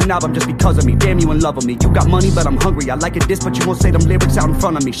me, dropped an album just because of me. Damn, you in love with me. You got money, but I'm hungry. I like it this, but you won't say them lyrics out in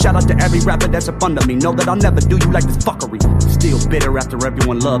front of me. Shout out to every rapper that's up under me. Know that I'll never do you like this fuckery. Still bitter after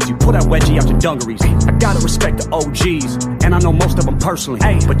everyone loves you. Pull that wedgie out your dungarees. I gotta respect the OGs, and I know most of them personally.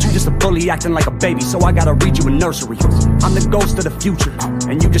 But you just a bully acting like a baby, so I gotta read you a nursery. I'm the ghost of the future,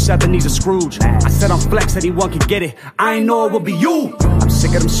 and you just Ebenezer Scrooge. I said I'm flex, anyone can get it. I ain't know it would be you. I'm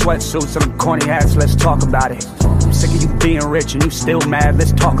sick of them sweatsuits and them corny hats, let's talk about it. I'm sick of you being rich and you still mad,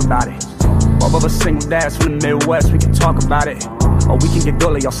 let's talk about it. Both of us single dads from the Midwest, we can talk about it. Or we can get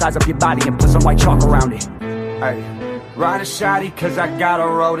gully, I'll size up your body and put some white chalk around it. Hey. Ride a shotty cause I got a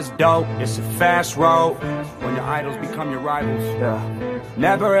road that's dope. It's a fast road when your idols become your rivals. Yeah.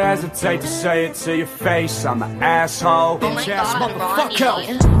 Never hesitate to say it to your face. I'm an asshole. Bitch ass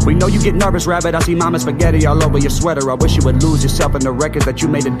motherfucker. We know you get nervous, rabbit. I see mama spaghetti all over your sweater. I wish you would lose yourself in the records that you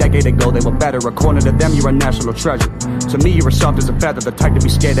made a decade ago. They were better. According to them, you're a national treasure. To me, you're as soft as a feather. The type to be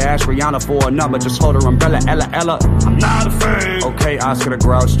scared to ask Rihanna for a number. Just hold her umbrella, Ella. I'm not a fan. Okay, Oscar the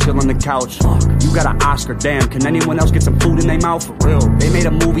Grouch, chill on the couch. You got an Oscar, damn. Can anyone else get some food in their mouth? For real. They made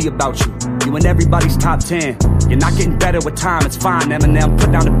a movie about you. You in everybody's top 10. You're not getting better with time, it's fine. Eminem,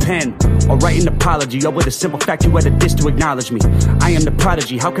 put down the pen. Or write an apology. Or with a simple fact, you had a diss to acknowledge me. I am the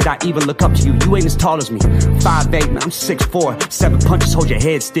prodigy, how could I even look up to you? You ain't as tall as me. 5'8", man, I'm 6'4". 7 punches, hold your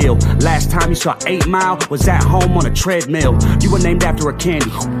head still. Last time you saw 8 Mile was at home on a treadmill. You were named after a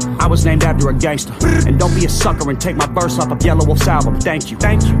candy. I was named after a gangster. And don't be a sucker and take my verse off of Yellow Wolf's album. Thank you.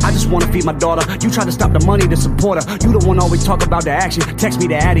 I just wanna feed my daughter. You try to stop the money to support her. You the one always talk about the action. Text me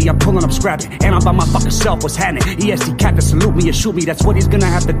the Addy, I'm pulling up scrapping. And I'm by my fucking self, what's happening? EST Captain salute me or shoot me. That's what he's gonna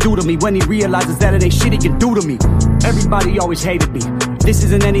have to do to me when he realizes that it ain't shit he can do to me. Everybody always hated me. This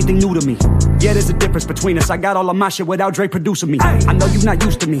isn't anything new to me. Yeah, there's a difference between us. I got all of my shit without Dre producing me. I know you're not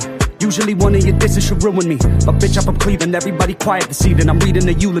used to me. Usually one of your disses should ruin me. But bitch, I'm from Cleveland, everybody quiet this evening. I'm reading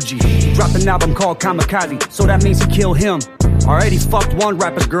a eulogy. He dropped an album called Kamikaze, so that means he killed him. Already fucked one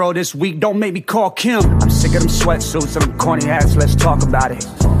rapper's girl this week, don't make me call Kim. I'm sick of them sweatsuits and them corny hats, let's talk about it.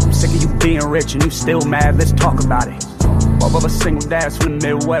 I'm sick of you being rich and you still mad. Let's talk about it. Both of us single dads from the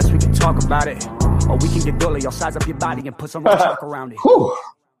Midwest, we can talk about it. Or we can get dully, I'll size up your body and put some rock chalk around it.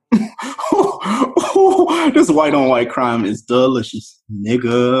 This white on white crime is delicious.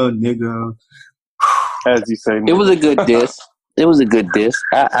 Nigga. As you say, it was a good diss. It was a good diss.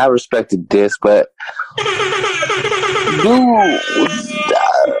 I respected this, but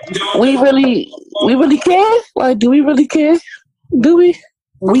we really care? Like, do we really care? Do we?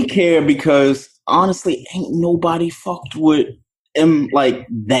 We care because honestly, ain't nobody fucked with him like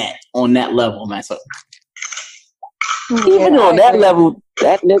that on that level, man. So even on that level,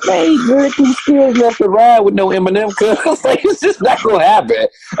 that nigga ain't very too scared enough to ride with no Eminem, because like, it's just not gonna happen.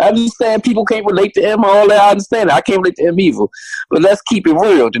 I understand people can't relate to him, all that. I understand that. I can't relate to him either. But let's keep it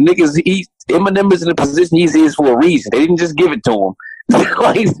real. The niggas, Eminem is in the position he's in for a reason. They didn't just give it to him.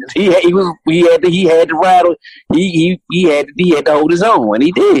 Like, he had to rattle. He had to hold his own, and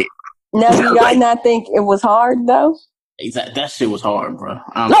he did. Now, do y'all not think it was hard though? Exactly, that shit was hard, bro.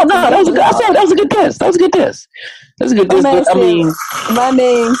 No, that was a good. I said that was a good test. That was a good test. That's a good test. But, I mean, my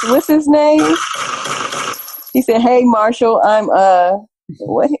name's what's his name? He said, "Hey, Marshall, I'm what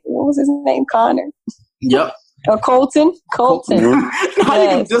was his name? Connor." Yep. Or Colton. How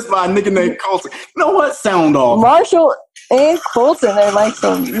you just by a nigga named Colton? You know what? Sound off. Marshall and Colton are like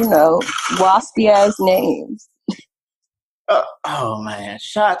some, waspy ass names. Oh man,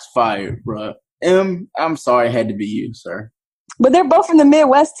 shots fired, bro. I'm sorry it had to be you, sir. But they're both from the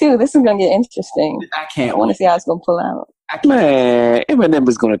Midwest too. This is gonna get interesting. I want to see how it's gonna pull out. Man, Eminem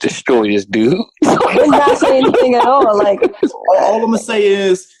is gonna destroy this dude. He's not saying anything at all. Like, all I'm gonna say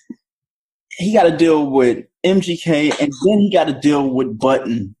is he got to deal with MGK, and then he got to deal with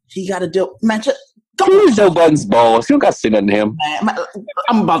Button. He got to deal. Man, who's Joe Button's boss? You don't got to say nothing to him. Man,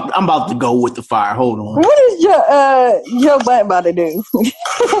 I'm about to go with the fire. Hold on. What is Joe Button about to do?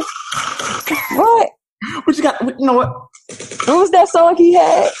 What? What you got? You know what? What was that song he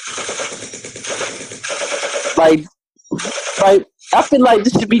had? Like I feel like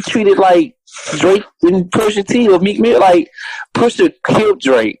this should be treated like Drake and Pusha T or Meek Mill. Like Pusha killed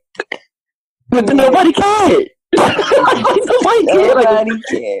Drake, but then nobody cared. Nobody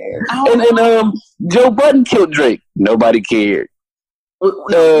cared. And Joe Budden killed Drake. Nobody cared.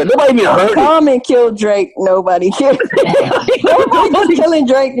 Nobody even heard Common killed Drake. Nobody cared. Nobody's killing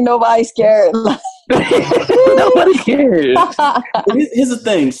Drake. Nobody's scared. Nobody cares. Here's the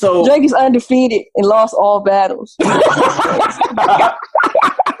thing. So Drake is undefeated and lost all battles.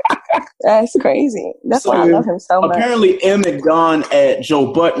 That's crazy. That's why I love him so much. Apparently, M had gone at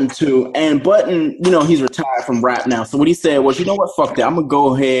Joe Budden too, and Budden, he's retired from rap now. So what he said was, you know what, fuck that. I'm gonna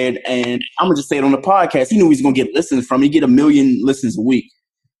go ahead and I'm gonna just say it on the podcast. He knew he was gonna get listens from. He get 1 million listens a week.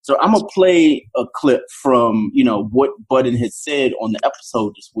 So I'm gonna play a clip from what Budden had said on the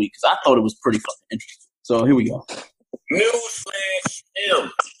episode this week, because I thought it was pretty fucking interesting. So here we go. Newsflash,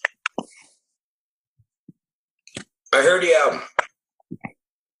 M. I heard the album.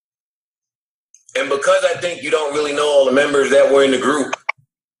 And because I think you don't really know all the members that were in the group,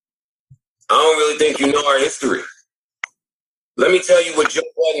 I don't really think you know our history. Let me tell you what Joe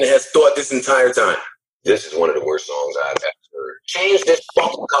Budden has thought this entire time. This is one of the worst songs I've ever heard. Change this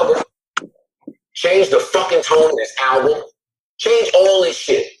fucking cover. Change the fucking tone of this album. Change all this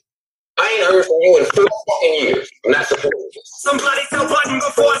shit. I ain't heard from you in 4 fucking years. I'm not supporting this. Somebody tell Budden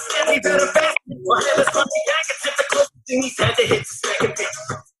before I step, he better fast. My hair is funky, I can tip the close thing he's had to hit the second pitch.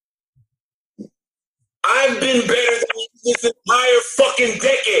 I've been better than you this entire fucking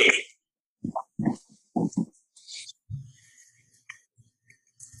decade.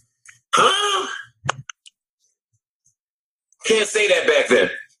 Huh? Can't say that back then.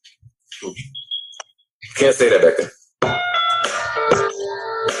 Can't say that back then.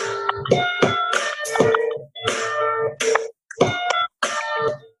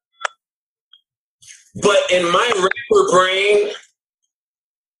 But in my rapper brain,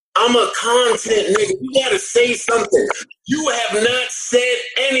 I'm a content nigga. You gotta say something. You have not said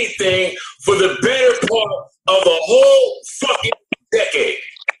anything for the better part of a whole fucking decade.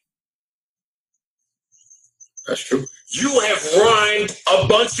 That's true. You have rhymed a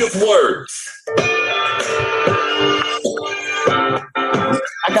bunch of words.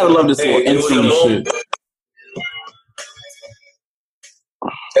 I gotta love this little instant shit.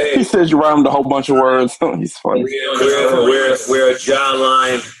 Hey. He says you rhymed a whole bunch of words. He's funny. We're a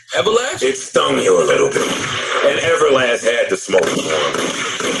jawline. Everlast? It stung you a little bit. And Everlast had the smoke.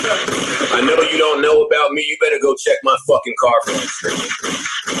 I know you don't know about me. You better go check my fucking car from the street.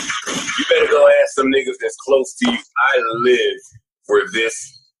 You better go ask some niggas that's close to you. I live for this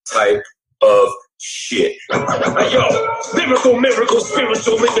type of shit. Yo, lyrical, miracle,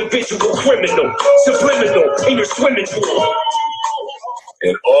 spiritual, individual, criminal, subliminal, in your swimming pool.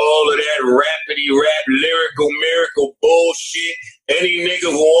 And all of that rapidy rap, lyrical, miracle bullshit, any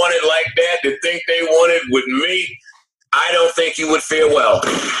nigga who wanted like that to think they wanted with me, I don't think you would fare well.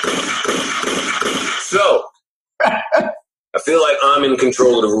 So, I feel like I'm in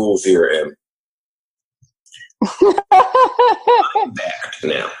control of the rules here, Em. I'm back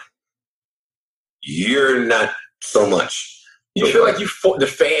now. You're not so much. You feel like the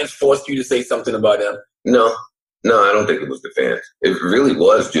fans forced you to say something about them? No, I don't think it was the fans. It really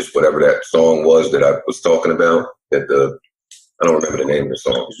was just whatever that song was that I was talking about. I don't remember the name of the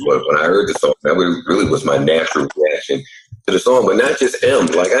song, but when I heard the song, that really was my natural reaction to the song. But not just M.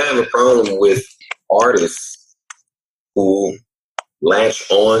 Like, I have a problem with artists who latch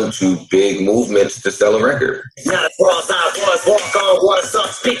on to big movements to sell a record. Not as far as I was, walk on, water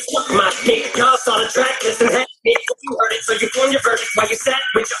sucks, speak, suck my dick. Y'all saw the track, listen, had it, so you heard it, so you formed your verdict while you sat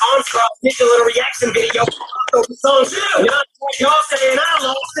with your arms crossed, did your little reaction video, the song too. Y'all saying I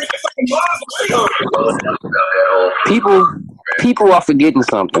lost, take your fucking bars. People are forgetting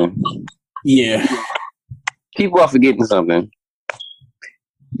something. Yeah. People are forgetting something.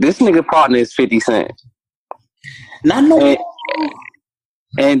 This nigga partner is 50 Cent. Not no.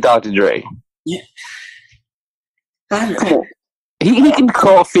 And Dr. Dre. Yeah. Come on. He can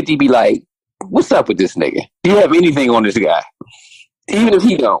call 50, be like, what's up with this nigga? Do you have anything on this guy? Even if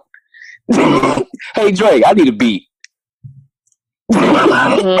he don't. Hey, Dre, I need a beat.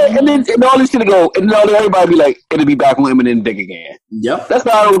 and all this shit go, and all everybody be like, it'll be back on Eminem dick again. Yep. That's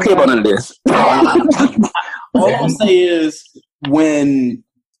why I don't care about none of this. All I'll say is, when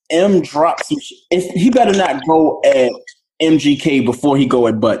M drops some shit, if he better not go at MGK before he go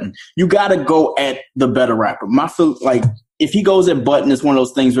at Button. You gotta go at the better rapper. If he goes at Button, it's one of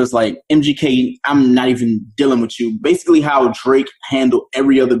those things where it's like, MGK, I'm not even dealing with you. Basically how Drake handled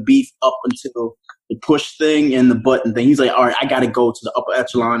every other beef up until the Push thing and the Button thing. He's like, all right, I gotta go to the upper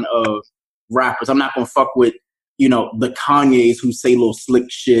echelon of rappers. I'm not gonna fuck with, the Kanyes who say little slick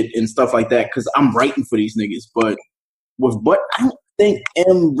shit and stuff like that, because I'm writing for these niggas. But with Button, I don't think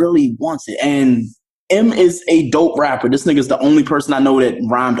M really wants it. And M is a dope rapper. This nigga's the only person I know that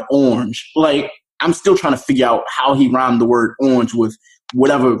rhymed orange. Like, I'm still trying to figure out how he rhymed the word orange with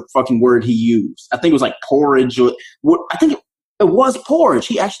whatever fucking word he used. I think it was like porridge or I think it was porridge.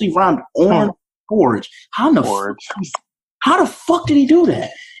 He actually rhymed orange porridge. How the fuck did he do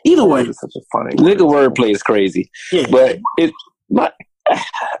that? Either way, it's such a funny nigga wordplay is crazy. Yeah. But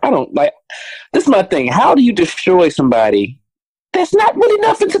I don't like. This is my thing. How do you destroy somebody? That's not really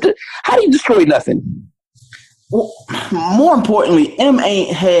nothing how do you destroy nothing? Well, more importantly, M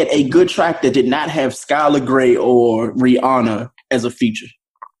ain't had a good track that did not have Skylar Grey or Rihanna as a feature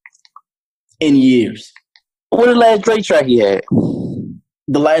in years. What the last Dre track he had?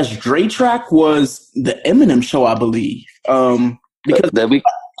 The last Dre track was the Eminem show, I believe. Because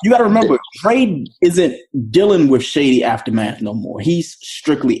you got to remember, Dre isn't dealing with Shady Aftermath no more. He's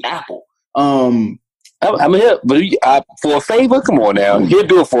strictly Apple. I'm here, but for a favor, come on now. He'll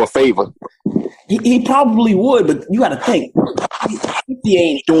do it for a favor. He probably would, but you got to think, 50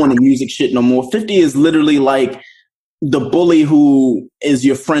 ain't doing the music shit no more. 50 is literally like the bully who is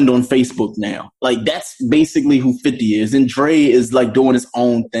your friend on Facebook now. Like, that's basically who 50 is. And Dre is like doing his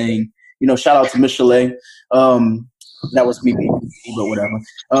own thing. Shout out to Michelet. That was me, but whatever.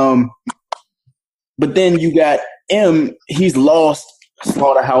 But then you got M. He's lost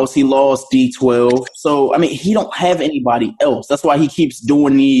Slaughterhouse. He lost D12. So, I mean, he don't have anybody else. That's why he keeps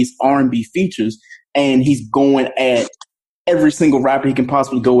doing these R&B features, and he's going at every single rapper he can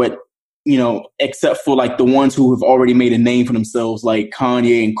possibly go at, except for like the ones who have already made a name for themselves, like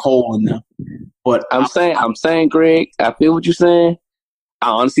Kanye and Cole and them. But I'm saying, Greg, I feel what you're saying. I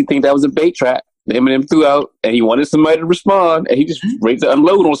honestly think that was a bait trap. Eminem threw out, and he wanted somebody to respond, and he just ready to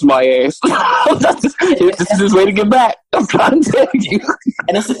unload on somebody's ass. This is his way to get back. I'm trying to tell you.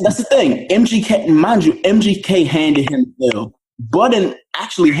 And that's the thing. MGK, mind you, MGK handed him an L. Button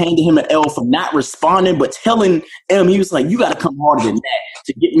actually handed him an L for not responding, but telling M, he was like, you got to come harder than that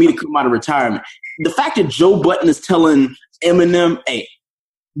to get me to come out of retirement. The fact that Joe Button is telling Eminem, hey,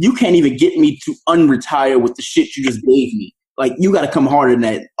 you can't even get me to unretire with the shit you just gave me. Like, you got to come harder than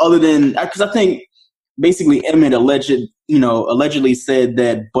that. Other than, because I think basically M had allegedly said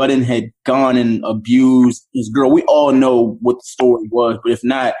that Button had gone and abused his girl. We all know what the story was, but if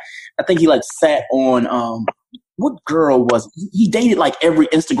not, I think he like sat on what girl was it? He dated like every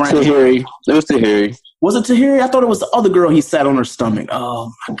Instagram. Tahiri. It was Tahiri. Was it Tahiri? I thought it was the other girl he sat on her stomach.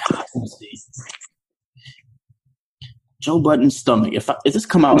 Oh my God. Joe Button's stomach. If this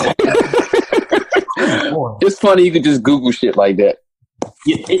come out, It's funny you could just Google shit like that.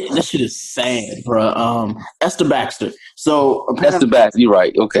 Yeah, that shit is sad, bro. Esther Baxter. So Esther Baxter, you're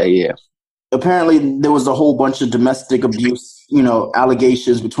right. Okay, yeah. Apparently, there was a whole bunch of domestic abuse,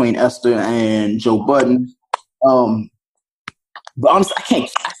 allegations between Esther and Joe Budden. But honestly, I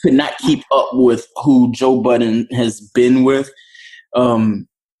could not keep up with who Joe Budden has been with.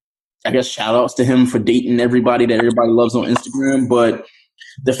 I guess shout outs to him for dating everybody that everybody loves on Instagram. But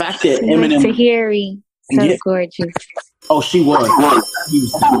the fact that Eminem, Tahiri, so gorgeous. Oh, she was.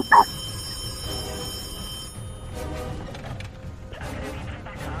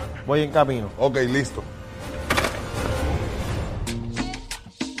 Voy en camino. Ok, listo.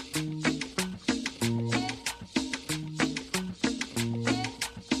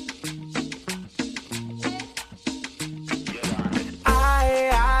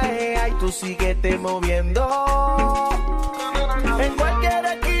 Tú síguete moviendo. En cualquier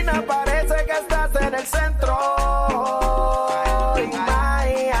esquina parece que estás en el centro.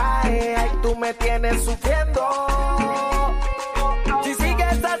 Tú me tienes sufriendo. Si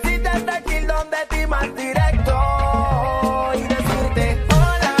sigues así desde aquí donde ti más directo. Y decirte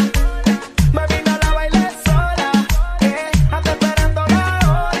hola, me vino a la bailar sola. Ando esperando la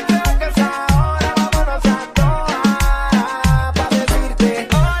hora y creo que es ahora. Vámonos a toa. Pa' decirte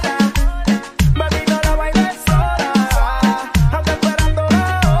hola.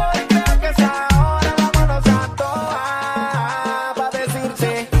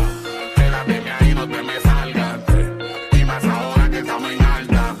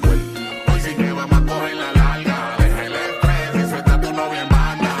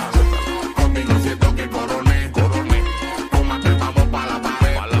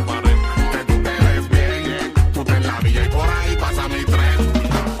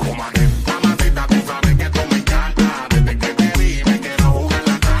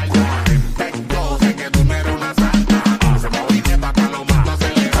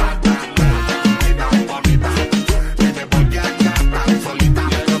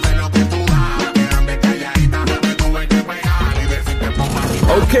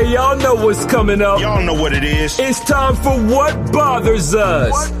 Okay, y'all know what's coming up. Y'all know what it is. It's time for What Bothers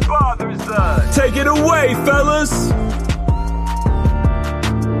Us. What Bothers Us? Take it away, fellas.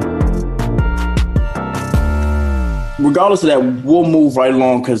 Regardless of that, we'll move right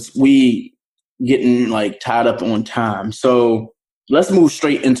along because we getting tied up on time. So let's move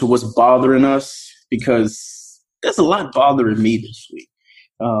straight into what's bothering us because there's a lot bothering me this week.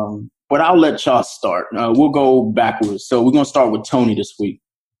 But I'll let y'all start. We'll go backwards. So we're going to start with Tony this week.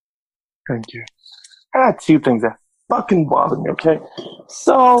 Thank you. I had two things that fucking bother me, okay?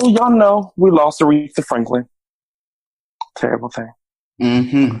 So, y'all know we lost Aretha Franklin. Terrible thing.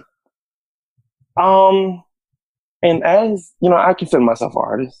 Mm-hmm. And as, I consider myself an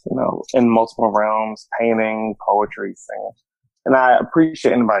artist, in multiple realms, painting, poetry, singing. And I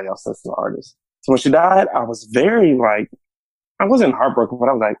appreciate anybody else that's an artist. So when she died, I was very, I wasn't heartbroken, but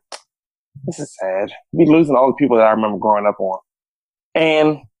I was like, this is sad. We losing all the people that I remember growing up on.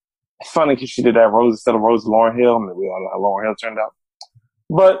 And it's funny because she did that Rose instead of Rose Lauryn Hill. I mean, we all know how Lauryn Hill turned out.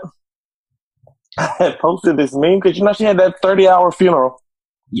 But I had posted this meme because, she had that 30-hour funeral.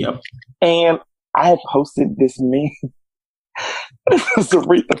 Yep. And I had posted this meme. It was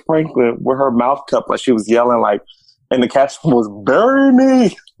Aretha Franklin with her mouth cupped like she was yelling and the caption was, "Bury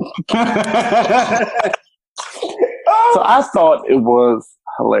me." So I thought it was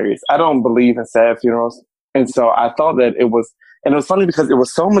hilarious. I don't believe in sad funerals. And so I thought that it was, and it was funny because there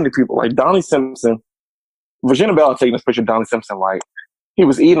was so many people, like Donnie Simpson. Virginia Bell had taken this picture of Donnie Simpson, he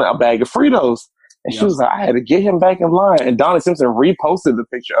was eating a bag of Fritos. And she was like, I had to get him back in line. And Donnie Simpson reposted the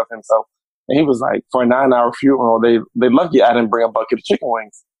picture of himself. And he was like, for a 9-hour funeral, they lucky I didn't bring a bucket of chicken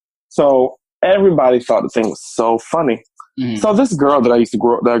wings. So everybody thought the thing was so funny. Mm-hmm. So this girl that I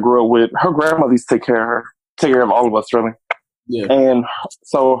grew up with, her grandmother used to take care of all of us, really. Yeah. And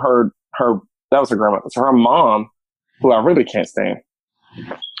so her that was her grandmother. So her mom, who I really can't stand,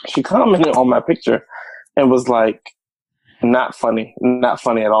 she commented on my picture and was like, not funny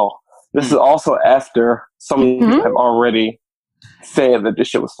at all. This is also after some people have already said that this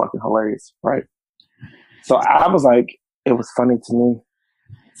shit was fucking hilarious, right? So I was like, it was funny to me.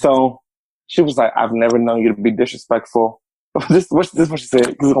 So she was like, I've never known you to be disrespectful. This is what she said,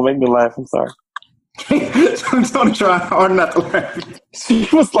 because it's going to make me laugh. I'm sorry. I'm trying hard not to laugh. She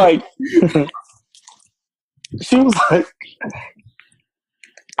was like,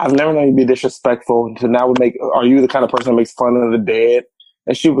 I've never known you to be disrespectful. So now are you the kind of person that makes fun of the dead?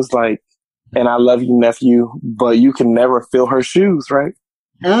 And she was like, and I love you, nephew, but you can never fill her shoes, right?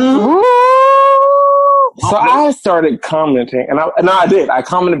 So I started commenting, and I did. I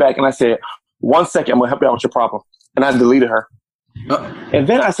commented back and I said, 1 second, I'm going to help you out with your problem. And I deleted her. And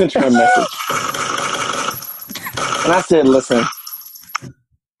then I sent her a message. And I said, listen,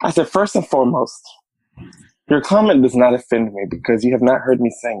 first and foremost, your comment does not offend me because you have not heard me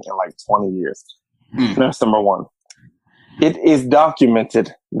sing in like 20 years. That's number one. It is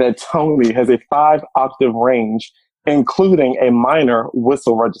documented that Tony has a 5-octave range, including a minor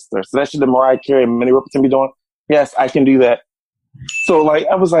whistle register. So that shit that Mariah Carey and Minnie Riperton be doing, yes, I can do that. So like,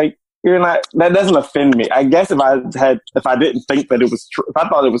 I was like, that doesn't offend me. I guess if I didn't think that it was true, if I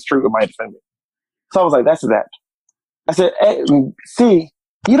thought it was true, it might offend me. So I was like, that's that. I said, hey, see,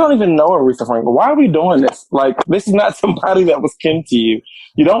 you don't even know Aretha Franklin. Why are we doing this? Like, this is not somebody that was kin to you.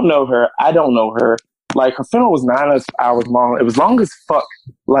 You don't know her. I don't know her. Like, her funeral was 9 hours long. It was long as fuck.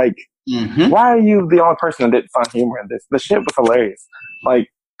 Like, why are you the only person that didn't find humor in this? The shit was hilarious. Like,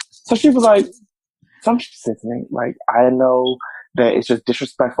 so she was like, something she said to me, like, I know that it's just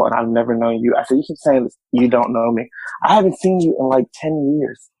disrespectful and I've never known you. I said, you keep saying this, you don't know me. I haven't seen you in like 10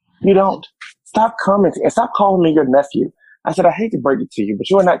 years. You don't. Stop commenting and stop calling me your nephew. I said, I hate to break it to you, but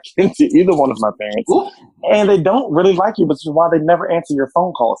you are not kin to either one of my parents. And they don't really like you, which is why they never answer your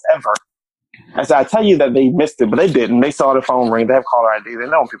phone calls, ever. I said, I tell you that they missed it, but they didn't. They saw the phone ring. They have caller ID. They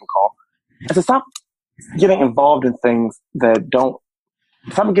know when people call. I said, stop getting involved in things that don't,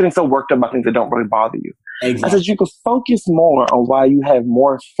 stop getting so worked up about things that don't really bother you. Exactly. I said, you could focus more on why you have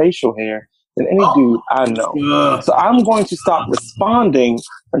more facial hair than any dude I know. So I'm going to stop responding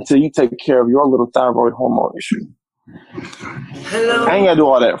until you take care of your little thyroid hormone issue. Hello. I ain't gotta do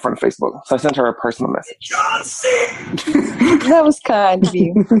all that in front of Facebook. So I sent her a personal message. That was kind of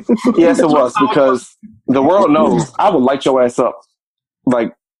you. Yes, it was, because the world knows I would light your ass up.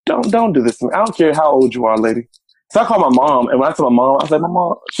 Like, don't do this to me. I don't care how old you are, lady. So I called my mom, and when I told my mom, I was like, my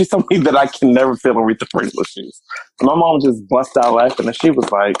mom, she told me that I can never feel Aretha Franklin's shoes. And my mom just bust out laughing, and she was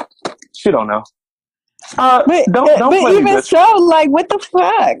like, she don't know. But even so, like, what the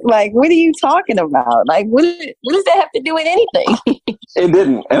fuck? Like, what are you talking about? Like, what does that have to do with anything? It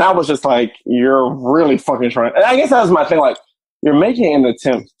didn't. And I was just like, you're really fucking trying. And I guess that was my thing. Like, you're making an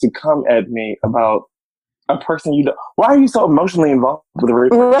attempt to come at me about a person you don't. Why are you so emotionally involved with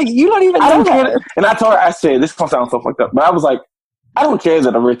Aretha? Like, you don't even know that. And I told her, I said, this gonna sound so fucked up, but I was like, I don't care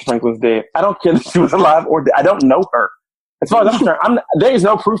that Aretha Franklin's dead. I don't care that she was alive or dead. I don't know her. As far as I'm concerned, there is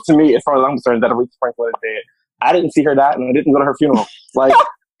no proof to me, as far as I'm concerned, that Aretha Franklin is dead. I didn't see her die, and I didn't go to her funeral. Like,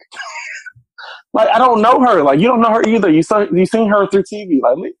 like I don't know her. Like, you don't know her either. You seen her through TV.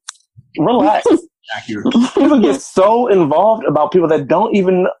 Like, relax. People get so involved about people that don't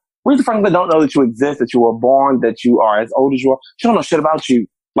even know. Aretha Franklin don't know that you exist, that you were born, that you are as old as you are. She don't know shit about you.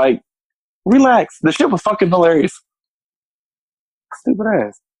 Like, relax. The shit was fucking hilarious. Stupid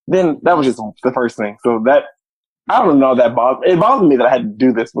ass. Then that was just the first thing. So that. I don't know that it bothered me that I had to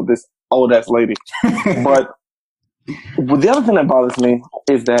do this with this old ass lady. But the other thing that bothers me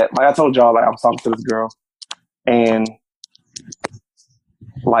is that, like I told y'all, like I was talking to this girl, and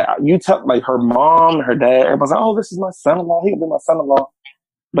like you tell, like her mom, her dad, everybody's like, "Oh, this is my son-in-law. He can be my son-in-law."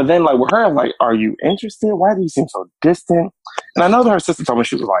 But then, like with her, I'm like, "Are you interested? Why do you seem so distant?" And I know that her sister told me,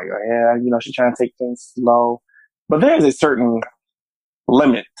 she was like, "Oh, yeah, you know, she's trying to take things slow," but there is a certain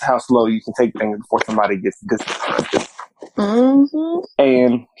limit to how slow you can take things before somebody gets disrespected.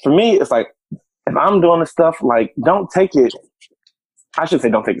 And for me, it's like, if I'm doing this stuff, like, don't take it, I should say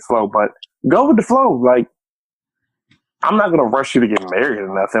don't take it slow, but go with the flow. Like, I'm not going to rush you to get married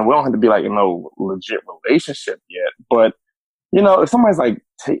or nothing. We don't have to be like in no legit relationship yet. But, you know, if somebody's like,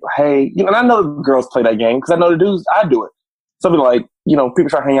 hey, you know, and I know the girls play that game because I know the dudes, I do it. Something like, you know, people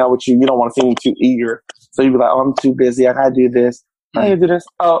try to hang out with you, you don't want to seem too eager. So you be like, oh, I'm too busy, I got to do this. I can do this.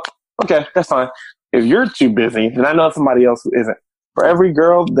 Oh, okay, that's fine. If you're too busy, then I know somebody else who isn't. For every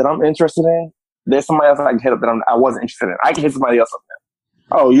girl that I'm interested in, there's somebody else I can hit up that I wasn't interested in. I can hit somebody else up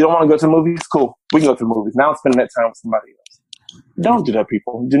now. Oh, you don't want to go to the movies? Cool. We can go to the movies. Now I'm spending that time with somebody else. Don't do that,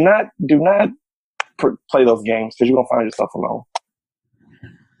 people. Do not play those games because you're going to find yourself alone.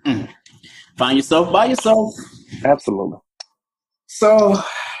 Find yourself by yourself. Absolutely. So,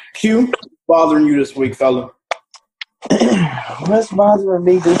 Q, bothering you this week, fella? What's bothering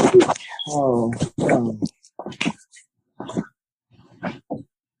me this week?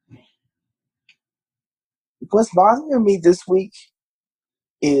 What's bothering me this week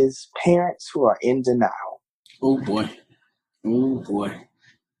is parents who are in denial. Oh boy.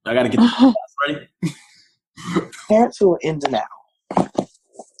 I gotta get the ready. Parents who are in denial.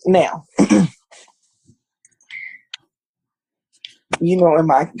 Now, you know, in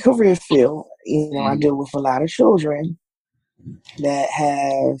my career field, you know, I deal with a lot of children that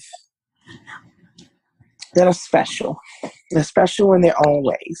are special. They're special in their own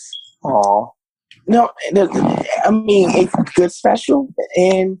ways. Oh. No, I mean, it's good special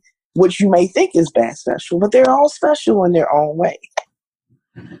and what you may think is bad special, but they're all special in their own way.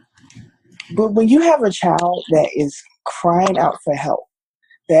 But when you have a child that is crying out for help,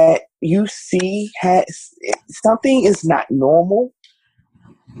 that you see has something is not normal,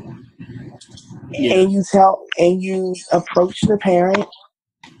 and you approach the parent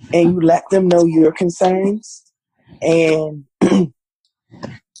and you let them know your concerns, and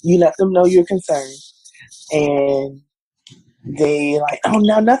you let them know your concerns, and they like, oh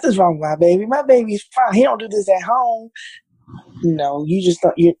no, nothing's wrong with my baby. My baby's fine. He don't do this at home. No, you just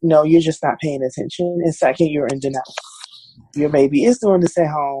don't. You're just not paying attention. And second, you're in denial. Your baby is doing this at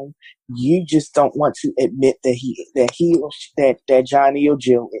home. You just don't want to admit that Johnny or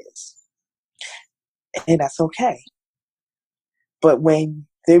Jill is, and that's okay. But when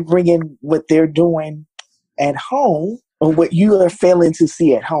they bring in what they're doing at home, or what you are failing to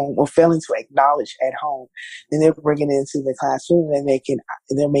see at home, or failing to acknowledge at home, then they're bringing it into the classroom, and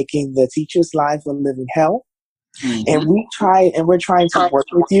they're making the teacher's life a living hell. Mm-hmm. And we're trying to work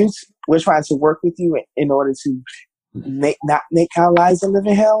with you. We're trying to work with you in order to not make our lives a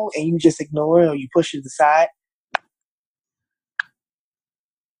living hell, and you just ignore it or you push it aside.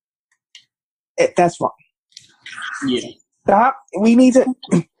 That's wrong. Yeah. Stop. We need to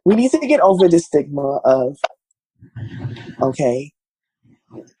get over the stigma of, okay,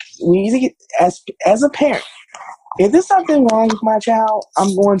 we need to get, as a parent, if there's something wrong with my child,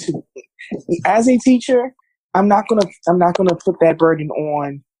 I'm going to, as a teacher, I'm not gonna put that burden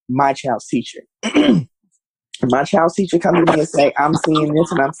on my child's teacher. My child's teacher comes to me and say, I'm seeing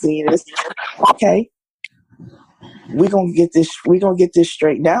this and I'm seeing this. Okay. We're gonna get this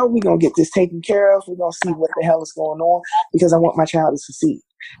straightened out. We're gonna get this taken care of. We're gonna see what the hell is going on, because I want my child to succeed.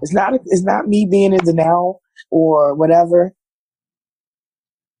 It's not me being in denial or whatever.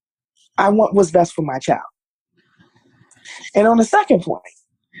 I want what's best for my child. And on the second point,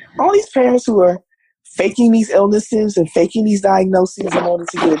 all these parents who are faking these illnesses and faking these diagnoses in order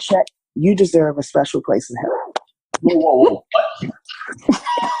to get a check, you deserve a special place in heaven. Whoa. What?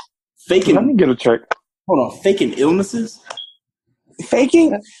 Faking? Let me get a check. Hold on. Faking illnesses?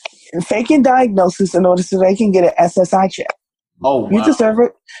 Faking diagnosis in order so they can get an SSI check. Oh, wow. You deserve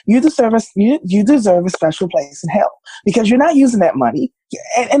it. You deserve a special place in hell, because you're not using that money.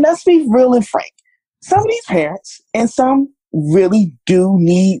 And let's be real and frank. Some of these parents, and some really do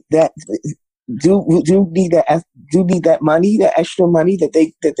need that. Do need that money, that extra money that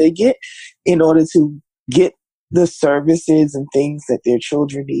they get in order to get the services and things that their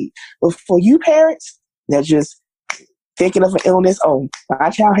children need. But for you parents that just thinking of an illness, oh, my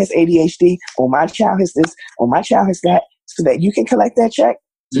child has ADHD, or my child has this, or my child has that, so that you can collect that check,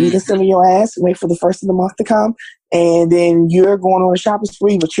 you can sit on your ass, wait for the first of the month to come, and then you're going on a shopping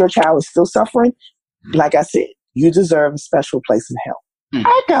spree, but your child is still suffering. Like I said, you deserve a special place in hell.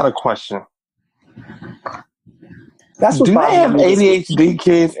 I got a question. That's what do they have ADHD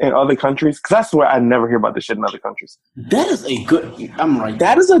kids in other countries? Because I swear I never hear about this shit in other countries. That is a good. I'm right.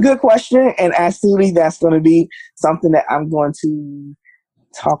 That is a good question, and actually, that's going to be something that I'm going to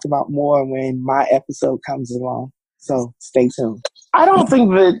talk about more when my episode comes along. So stay tuned. I don't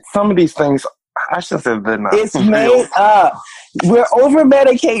think that some of these things. I should say they're not. It's made up. We're over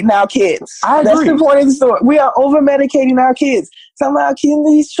medicating our kids. I agree. That's the point of the story. We are over medicating our kids. Some of our kids,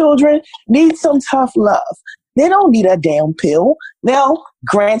 these children, need some tough love. They don't need a damn pill. Now,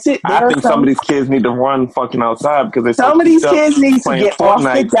 granted, I think some of these kids need to run fucking outside because they're some of these kids need to get Fortnite.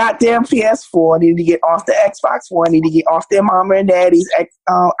 off the goddamn PS4. Need to get off the Xbox One. Need to get off their mama and daddy's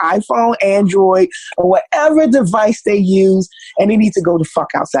iPhone, Android, or whatever device they use, and they need to go the fuck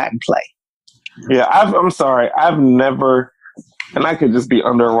outside and play. Yeah, I'm sorry. I've never, and I could just be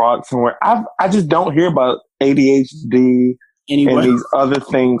under a rock somewhere. I just don't hear about ADHD and these other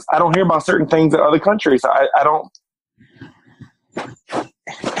things. I don't hear about certain things in other countries. I don't.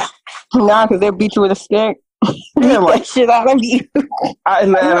 Nah, because they'll beat you with a stick. Yeah, like that shit out of you. I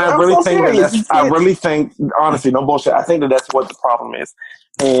really think honestly, no bullshit. I think that's what the problem is.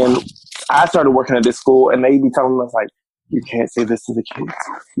 And I started working at this school, and they be telling us like, you can't say this to the kids.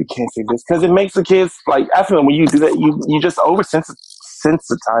 You can't say this because it makes the kids like. I feel when you do that, you just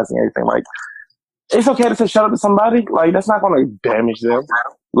oversensitizing everything. Like, it's okay to say shut up to somebody. Like, that's not going to damage them.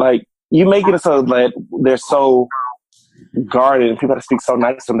 Like, you make it so that they're so guarded and people have to speak so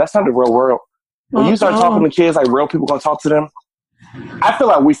nice to them. That's not the real world. When you start talking to kids like real people going to talk to them, I feel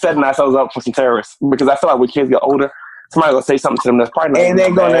like we're setting ourselves up for some terrorists because I feel like when kids get older, somebody going to say something to them that's probably not. And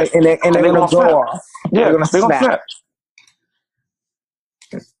they're going to go off. Yeah, they're going to snap.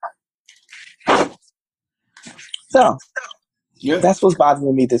 So, Yeah. That's what's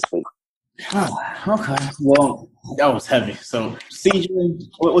bothering me this week. Okay. Well, that was heavy. So, CJ,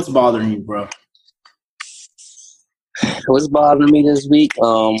 what's bothering you, bro? What's bothering me this week?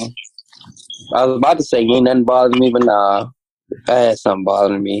 I was about to say ain't nothing bothering me, but nah, I had something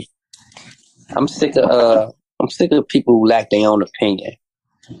bothering me. I'm sick of people who lack their own opinion.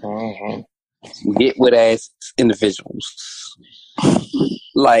 Get with ass individuals.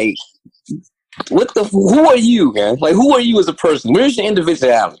 Like, who are you, man? Like, who are you as a person? Where's your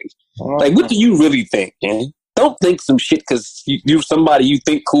individuality? Like, what do you really think, man? Don't think some shit because you're somebody you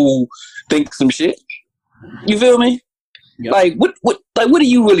think cool, think some shit. You feel me? Yep. Like, what do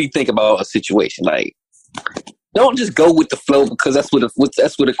you really think about a situation? Like, don't just go with the flow because that's what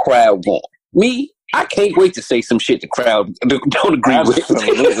the crowd want. Me, I can't wait to say some shit the crowd don't agree with.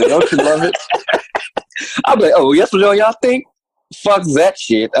 Don't you love it? I'm like, oh, that's what y'all think? Fuck that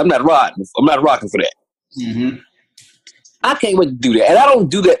shit. I'm not rocking for that. Mm-hmm. I can't wait to do that. And I don't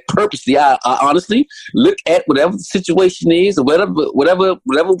do that purposely. I honestly look at whatever the situation is or whatever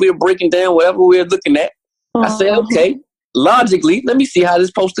we're breaking down, whatever we're looking at. I say, okay, logically, let me see how this is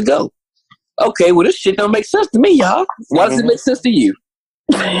supposed to go. Okay, well, this shit don't make sense to me, y'all. Why does it make sense to you?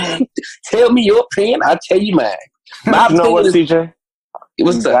 Tell me your opinion. I'll tell you mine. You know what, CJ?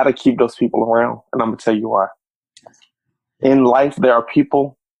 You got to keep those people around, and I'm going to tell you why. In life, there are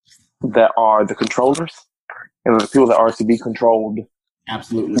people that are the controllers, and there are people that are to be controlled.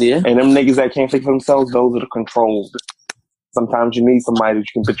 Absolutely. Yeah. And them niggas that can't think for themselves, those are the controlled. Sometimes you need somebody that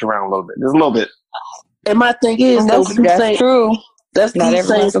you can bitch around a little bit. Just a little bit. And my thing is, that's true. That's not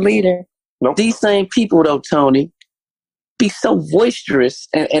everyone's a leader. Nope. These same people, though, Tony, be so boisterous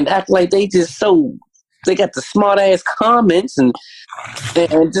and act like they got the smart ass comments and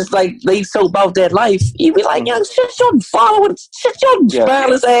just like they so about that life. You be like, yo, shut your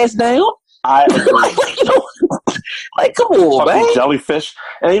spineless ass down. I agree. Like, come on, fucking man. Jellyfish.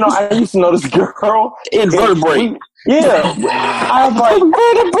 And I used to know this girl. Invertebrate. Yeah. I was like,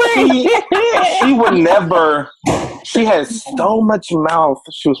 she would never. She had so much mouth.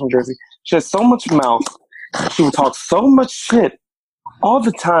 She was from Jersey. She had so much mouth. She would talk so much shit all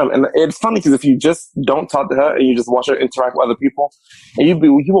the time. And it's funny because if you just don't talk to her and you just watch her interact with other people, and you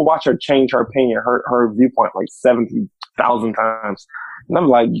will watch her change her opinion, her viewpoint like 70,000 times. And I'm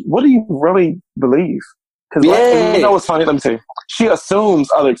like, what do you really believe? Because you know what's funny? Let me tell you. She assumes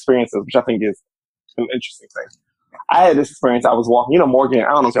other experiences, which I think is an interesting thing. I had this experience. I was walking. Morgan,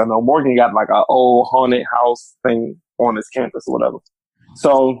 I don't know if y'all know. Morgan got like an old haunted house thing on his campus or whatever.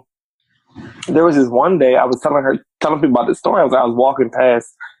 So there was this one day I was telling people about this story. I was walking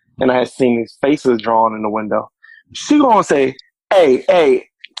past and I had seen these faces drawn in the window. She gonna say, hey,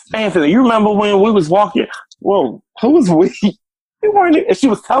 Anthony, you remember when we was walking? Well, who was we? You weren't. And she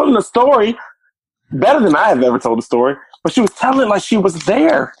was telling the story better than I have ever told the story, but she was telling like she was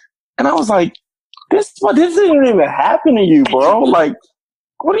there. And I was like, this didn't even happen to you, bro. Like,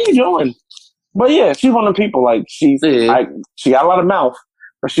 what are you doing? But yeah, she's one of the people, like, she got a lot of mouth,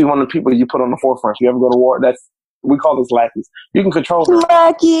 but she's one of the people you put on the forefront. If you ever go to war, we call those lackeys. You can control her.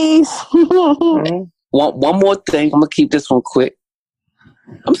 Lackeys. Mm-hmm. One more thing. I'm going to keep this one quick.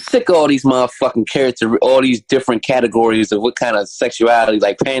 I'm sick of all these motherfucking all these different categories of what kind of sexuality,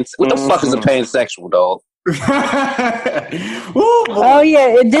 like what the fuck is a pansexual, dog? Oh yeah,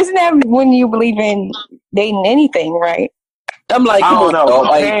 it doesn't have when you believe in dating anything, right? I'm like, I don't know.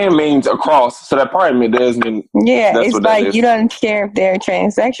 Pan means across, so that probably does mean. Yeah, it's like you don't care if they're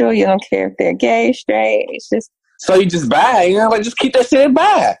transsexual, you don't care if they're gay, straight. It's just so you just buy, like just keep that shit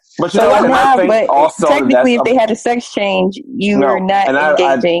by. But but also technically, if they had a sex change, you are not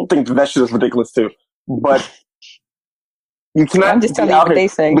engaging. I think that shit is ridiculous too. But you cannot. I'm just telling you what they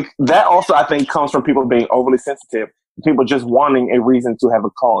say. That also, I think, comes from people being overly sensitive. People just wanting a reason to have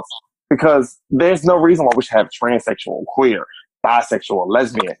a cause. Because there's no reason why we should have transsexual, queer, bisexual,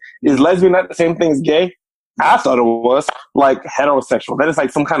 lesbian. Is lesbian not the same thing as gay? I thought it was like heterosexual. That is like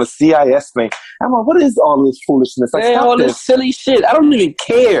some kind of CIS thing. I'm like, what is all this foolishness? Like, all this silly shit. I don't even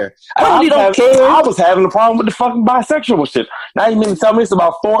care. I don't care. I was having a problem with the fucking bisexual shit. Now you mean to tell me it's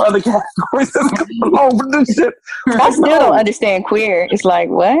about 4 other categories that's going along with this shit? I still don't understand queer. It's like,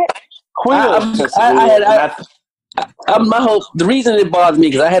 what? Queer. The reason it bothers me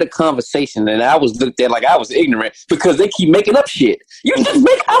because I had a conversation and I was looked at like I was ignorant because they keep making up shit. You just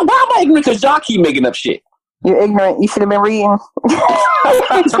why am I ignorant? Because y'all keep making up shit. You're ignorant. You should have been reading.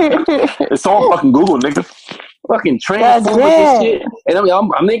 It's all fucking Google, nigga. Fucking transformers and shit. And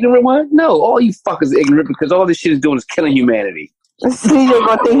I'm the ignorant one? No, all you fuckers are ignorant because all this shit is doing is killing humanity. See, they're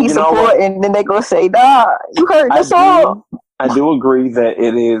gonna think he's supporting, and then they're gonna say, "Nah, you heard this all." I do agree that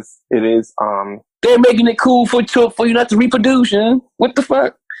it is They're making it cool for you not to reproduce, huh? What the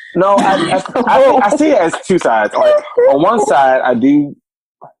fuck? No, I see it as two sides. Like on one side, I do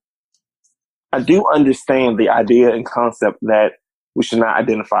understand the idea and concept that we should not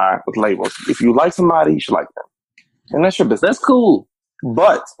identify with labels. If you like somebody, you should like them, and that's your business. That's cool.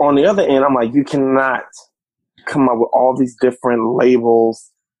 But on the other end, I'm like, you cannot come up with all these different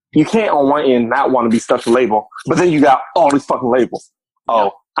labels. You can't on one end not want to be stuck to label, but then you got all these fucking labels.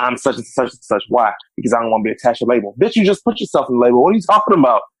 Oh, I'm such and such and such. Why? Because I don't want to be attached to a label. Bitch, you just put yourself in the label. What are you talking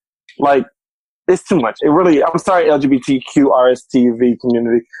about? Like, it's too much. It really, I'm sorry, LGBTQ, RSTV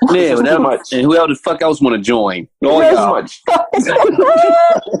community. Yeah, but too much. And whoever the fuck else want to join. No, too much.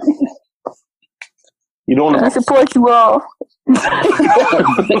 You don't I support you all.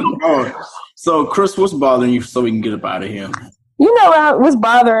 So, Chris, what's bothering you so we can get up out of here? You know what's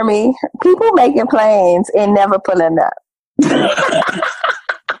bothering me? People making plans and never pulling up.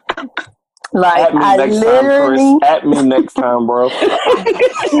 Like, I literally... At me next time, bro. No,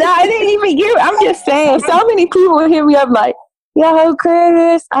 I didn't even get it. I'm just saying, so many people hit me up like, yo,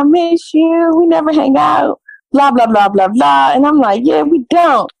 Curtis, I miss you. We never hang out. Blah, blah, blah, blah, blah. And I'm like, yeah, we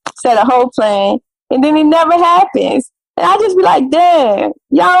don't. Set a whole plan. And then it never happens. And I just be like, damn,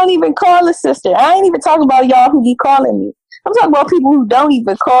 y'all don't even call a sister. I ain't even talking about y'all who be calling me. I'm talking about people who don't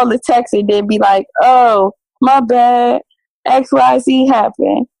even call the text and then be like, oh, my bad. XYZ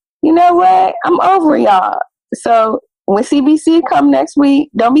happened. You know what? I'm over y'all. So when CBC come next week,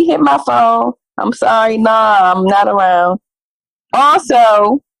 don't be hitting my phone. I'm sorry. Nah, I'm not around.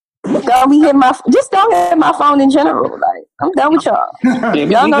 Also, don't be hitting don't hit my phone in general. Like, I'm done with y'all. Yeah,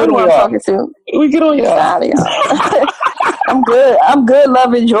 y'all know who I'm talking to. We get on y'all. Out of y'all. I'm good,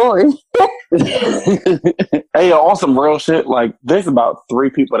 love and joy. Hey, on some real shit, like, there's about 3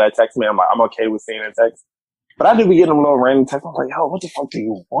 people that text me. I'm like, I'm okay with seeing a text. But I do be getting them little random texts. I'm like, yo, what the fuck do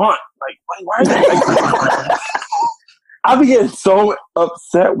you want? Like, why are you texting? I be getting so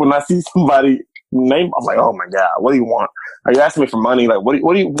upset when I see somebody name. I'm like, oh my God, what do you want? Are you asking me for money? Like, why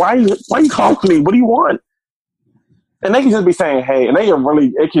are you calling me? What do you want? And they can just be saying, hey, and it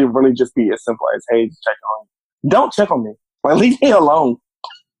can really just be as simple as, hey, just check on me. Don't check on me. Like, leave me alone.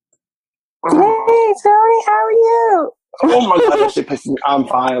 Hey, Tony, how are you? Oh my God, that shit pisses me. I'm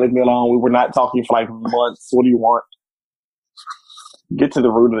fine. Leave me alone. We were not talking for like months. What do you want? Get to the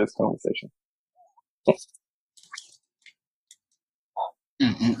root of this conversation.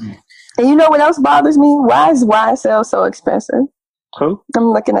 And you know what else bothers me? Why is YSL so expensive? Who? I'm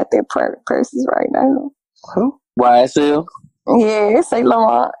looking at their purses right now. Who? YSL? Yeah, it's Saint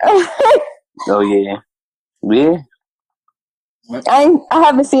Laurent. Oh, yeah. Yeah. I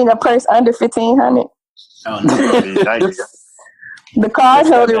haven't seen a purse under $1,500. Oh, no. The card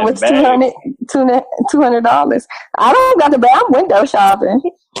holder was $200. I don't got the bag. I'm window shopping.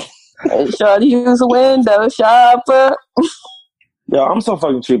 Shorty, use a window shopper. Yo, I'm so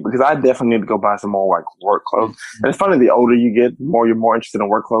fucking cheap because I definitely need to go buy some more like work clothes. And it's funny, the older you get, the more you're more interested in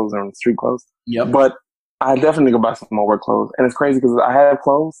work clothes than street clothes. Yep. But I definitely need to go buy some more work clothes. And it's crazy because I have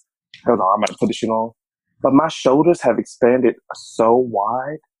clothes. I'm about to put this shit on. But my shoulders have expanded so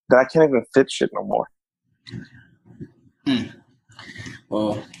wide that I can't even fit shit no more.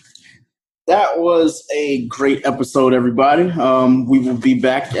 Well, that was a great episode, everybody. We will be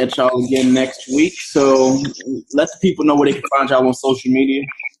back at y'all again next week. So let the people know where they can find y'all on social media.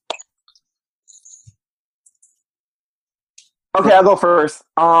 Okay, I'll go first.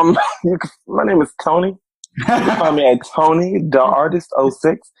 My name is Tony. You can find me at Tony the Artist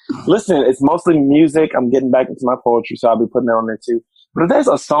 06. Listen, it's mostly music. I'm getting back into my poetry, so I'll be putting that on there too. But if there's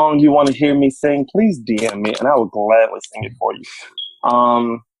a song you want to hear me sing, please DM me, and I will gladly sing it for you.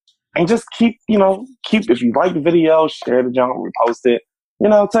 And just keep, if you like the video, share the junk, repost it.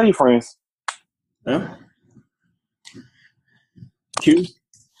 Tell your friends. Yeah. Q?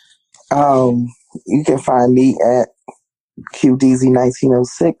 You can find me at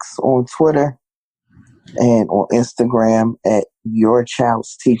QDZ1906 on Twitter and on Instagram at Your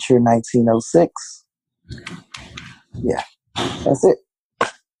Child's Teacher 1906. Yeah, that's it.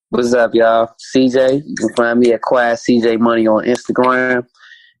 What's up, y'all? CJ. You can find me at Quiet CJ Money on Instagram,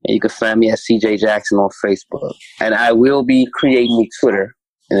 and you can find me at CJ Jackson on Facebook. And I will be creating a Twitter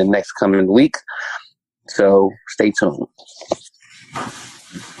in the next coming week, so stay tuned.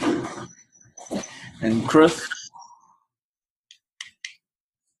 And Chris?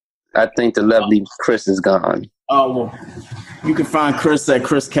 I think the lovely Chris is gone. Oh, well, you can find Chris at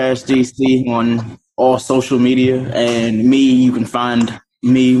Chris Cash DC on all social media, and me, you can find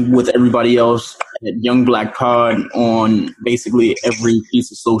me with everybody else at Young Black Pod on basically every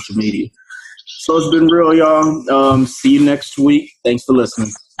piece of social media. So it's been real, y'all. See you next week. Thanks for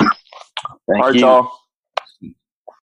listening. All right, y'all.